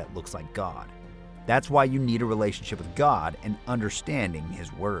counterfeit that looks like God. That's why you need a relationship with God and understanding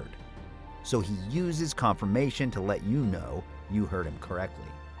His word. So He uses confirmation to let you know you heard Him correctly.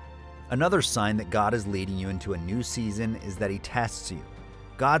 Another sign that God is leading you into a new season is that He tests you.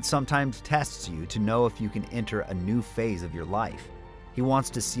 God sometimes tests you to know if you can enter a new phase of your life. He wants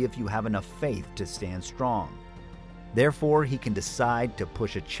to see if you have enough faith to stand strong. Therefore, He can decide to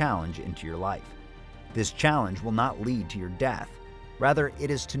push a challenge into your life. This challenge will not lead to your death. Rather, it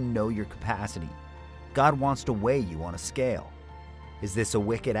is to know your capacity. God wants to weigh you on a scale. Is this a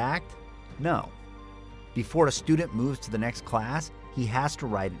wicked act? No. Before a student moves to the next class, he has to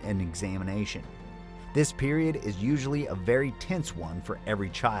write an examination. This period is usually a very tense one for every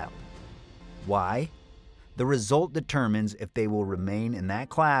child. Why? The result determines if they will remain in that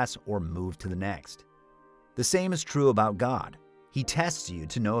class or move to the next. The same is true about God. He tests you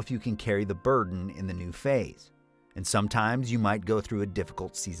to know if you can carry the burden in the new phase. And sometimes you might go through a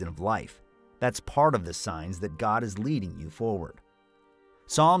difficult season of life. That's part of the signs that God is leading you forward.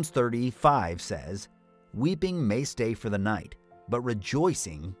 Psalms 35 says, "Weeping may stay for the night, but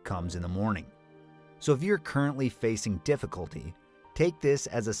rejoicing comes in the morning." So if you're currently facing difficulty, take this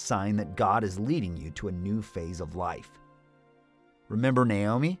as a sign that God is leading you to a new phase of life. Remember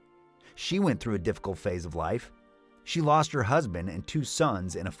Naomi? She went through a difficult phase of life. She lost her husband and 2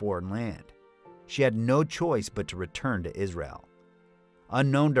 sons in a foreign land. She had no choice but to return to Israel.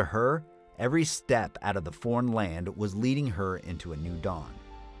 Unknown to her, every step out of the foreign land was leading her into a new dawn.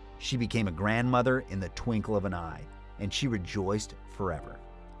 She became a grandmother in the twinkle of an eye, and she rejoiced forever.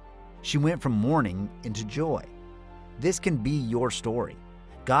 She went from mourning into joy. This can be your story.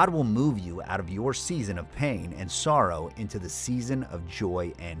 God will move you out of your season of pain and sorrow into the season of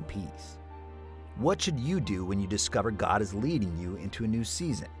joy and peace. What should you do when you discover God is leading you into a new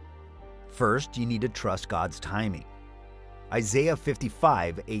season? First, you need to trust God's timing. Isaiah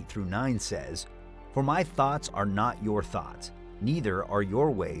 55, 8-9 says, "For my thoughts are not your thoughts, neither are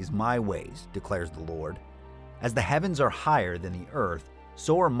your ways my ways, declares the Lord. As the heavens are higher than the earth,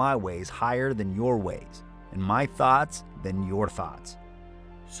 so are my ways higher than your ways, and my thoughts than your thoughts."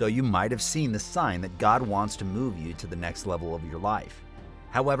 So you might have seen the sign that God wants to move you to the next level of your life.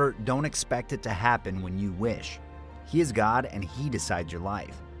 However, don't expect it to happen when you wish. He is God and He decides your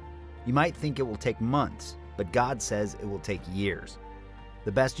life. You might think it will take months, but God says it will take years.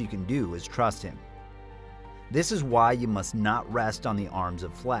 The best you can do is trust Him. This is why you must not rest on the arms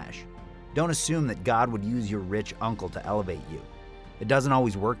of flesh. Don't assume that God would use your rich uncle to elevate you. It doesn't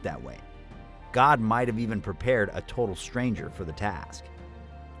always work that way. God might have even prepared a total stranger for the task.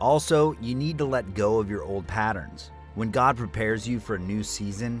 Also, you need to let go of your old patterns. When God prepares you for a new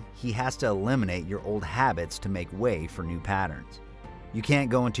season, He has to eliminate your old habits to make way for new patterns. You can't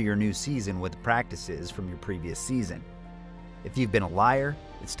go into your new season with practices from your previous season. If you've been a liar,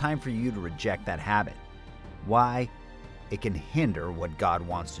 it's time for you to reject that habit. Why? It can hinder what God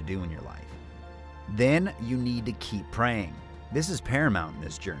wants to do in your life. Then you need to keep praying. This is paramount in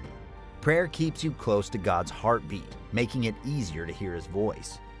this journey. Prayer keeps you close to God's heartbeat, making it easier to hear His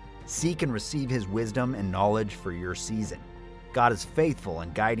voice. Seek and receive His wisdom and knowledge for your season. God is faithful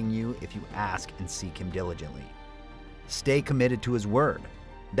in guiding you if you ask and seek Him diligently. Stay committed to His word.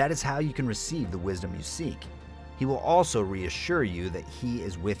 That is how you can receive the wisdom you seek. He will also reassure you that He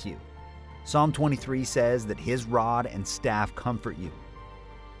is with you. Psalm 23 says that His rod and staff comfort you.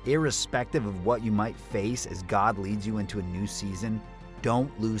 Irrespective of what you might face as God leads you into a new season,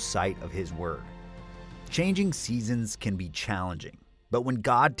 don't lose sight of His word. Changing seasons can be challenging, but when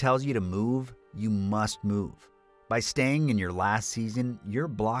God tells you to move, you must move. By staying in your last season, you're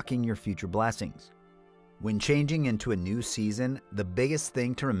blocking your future blessings. When changing into a new season, the biggest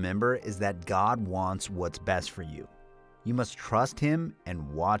thing to remember is that God wants what's best for you. You must trust Him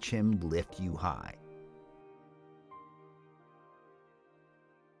and watch Him lift you high.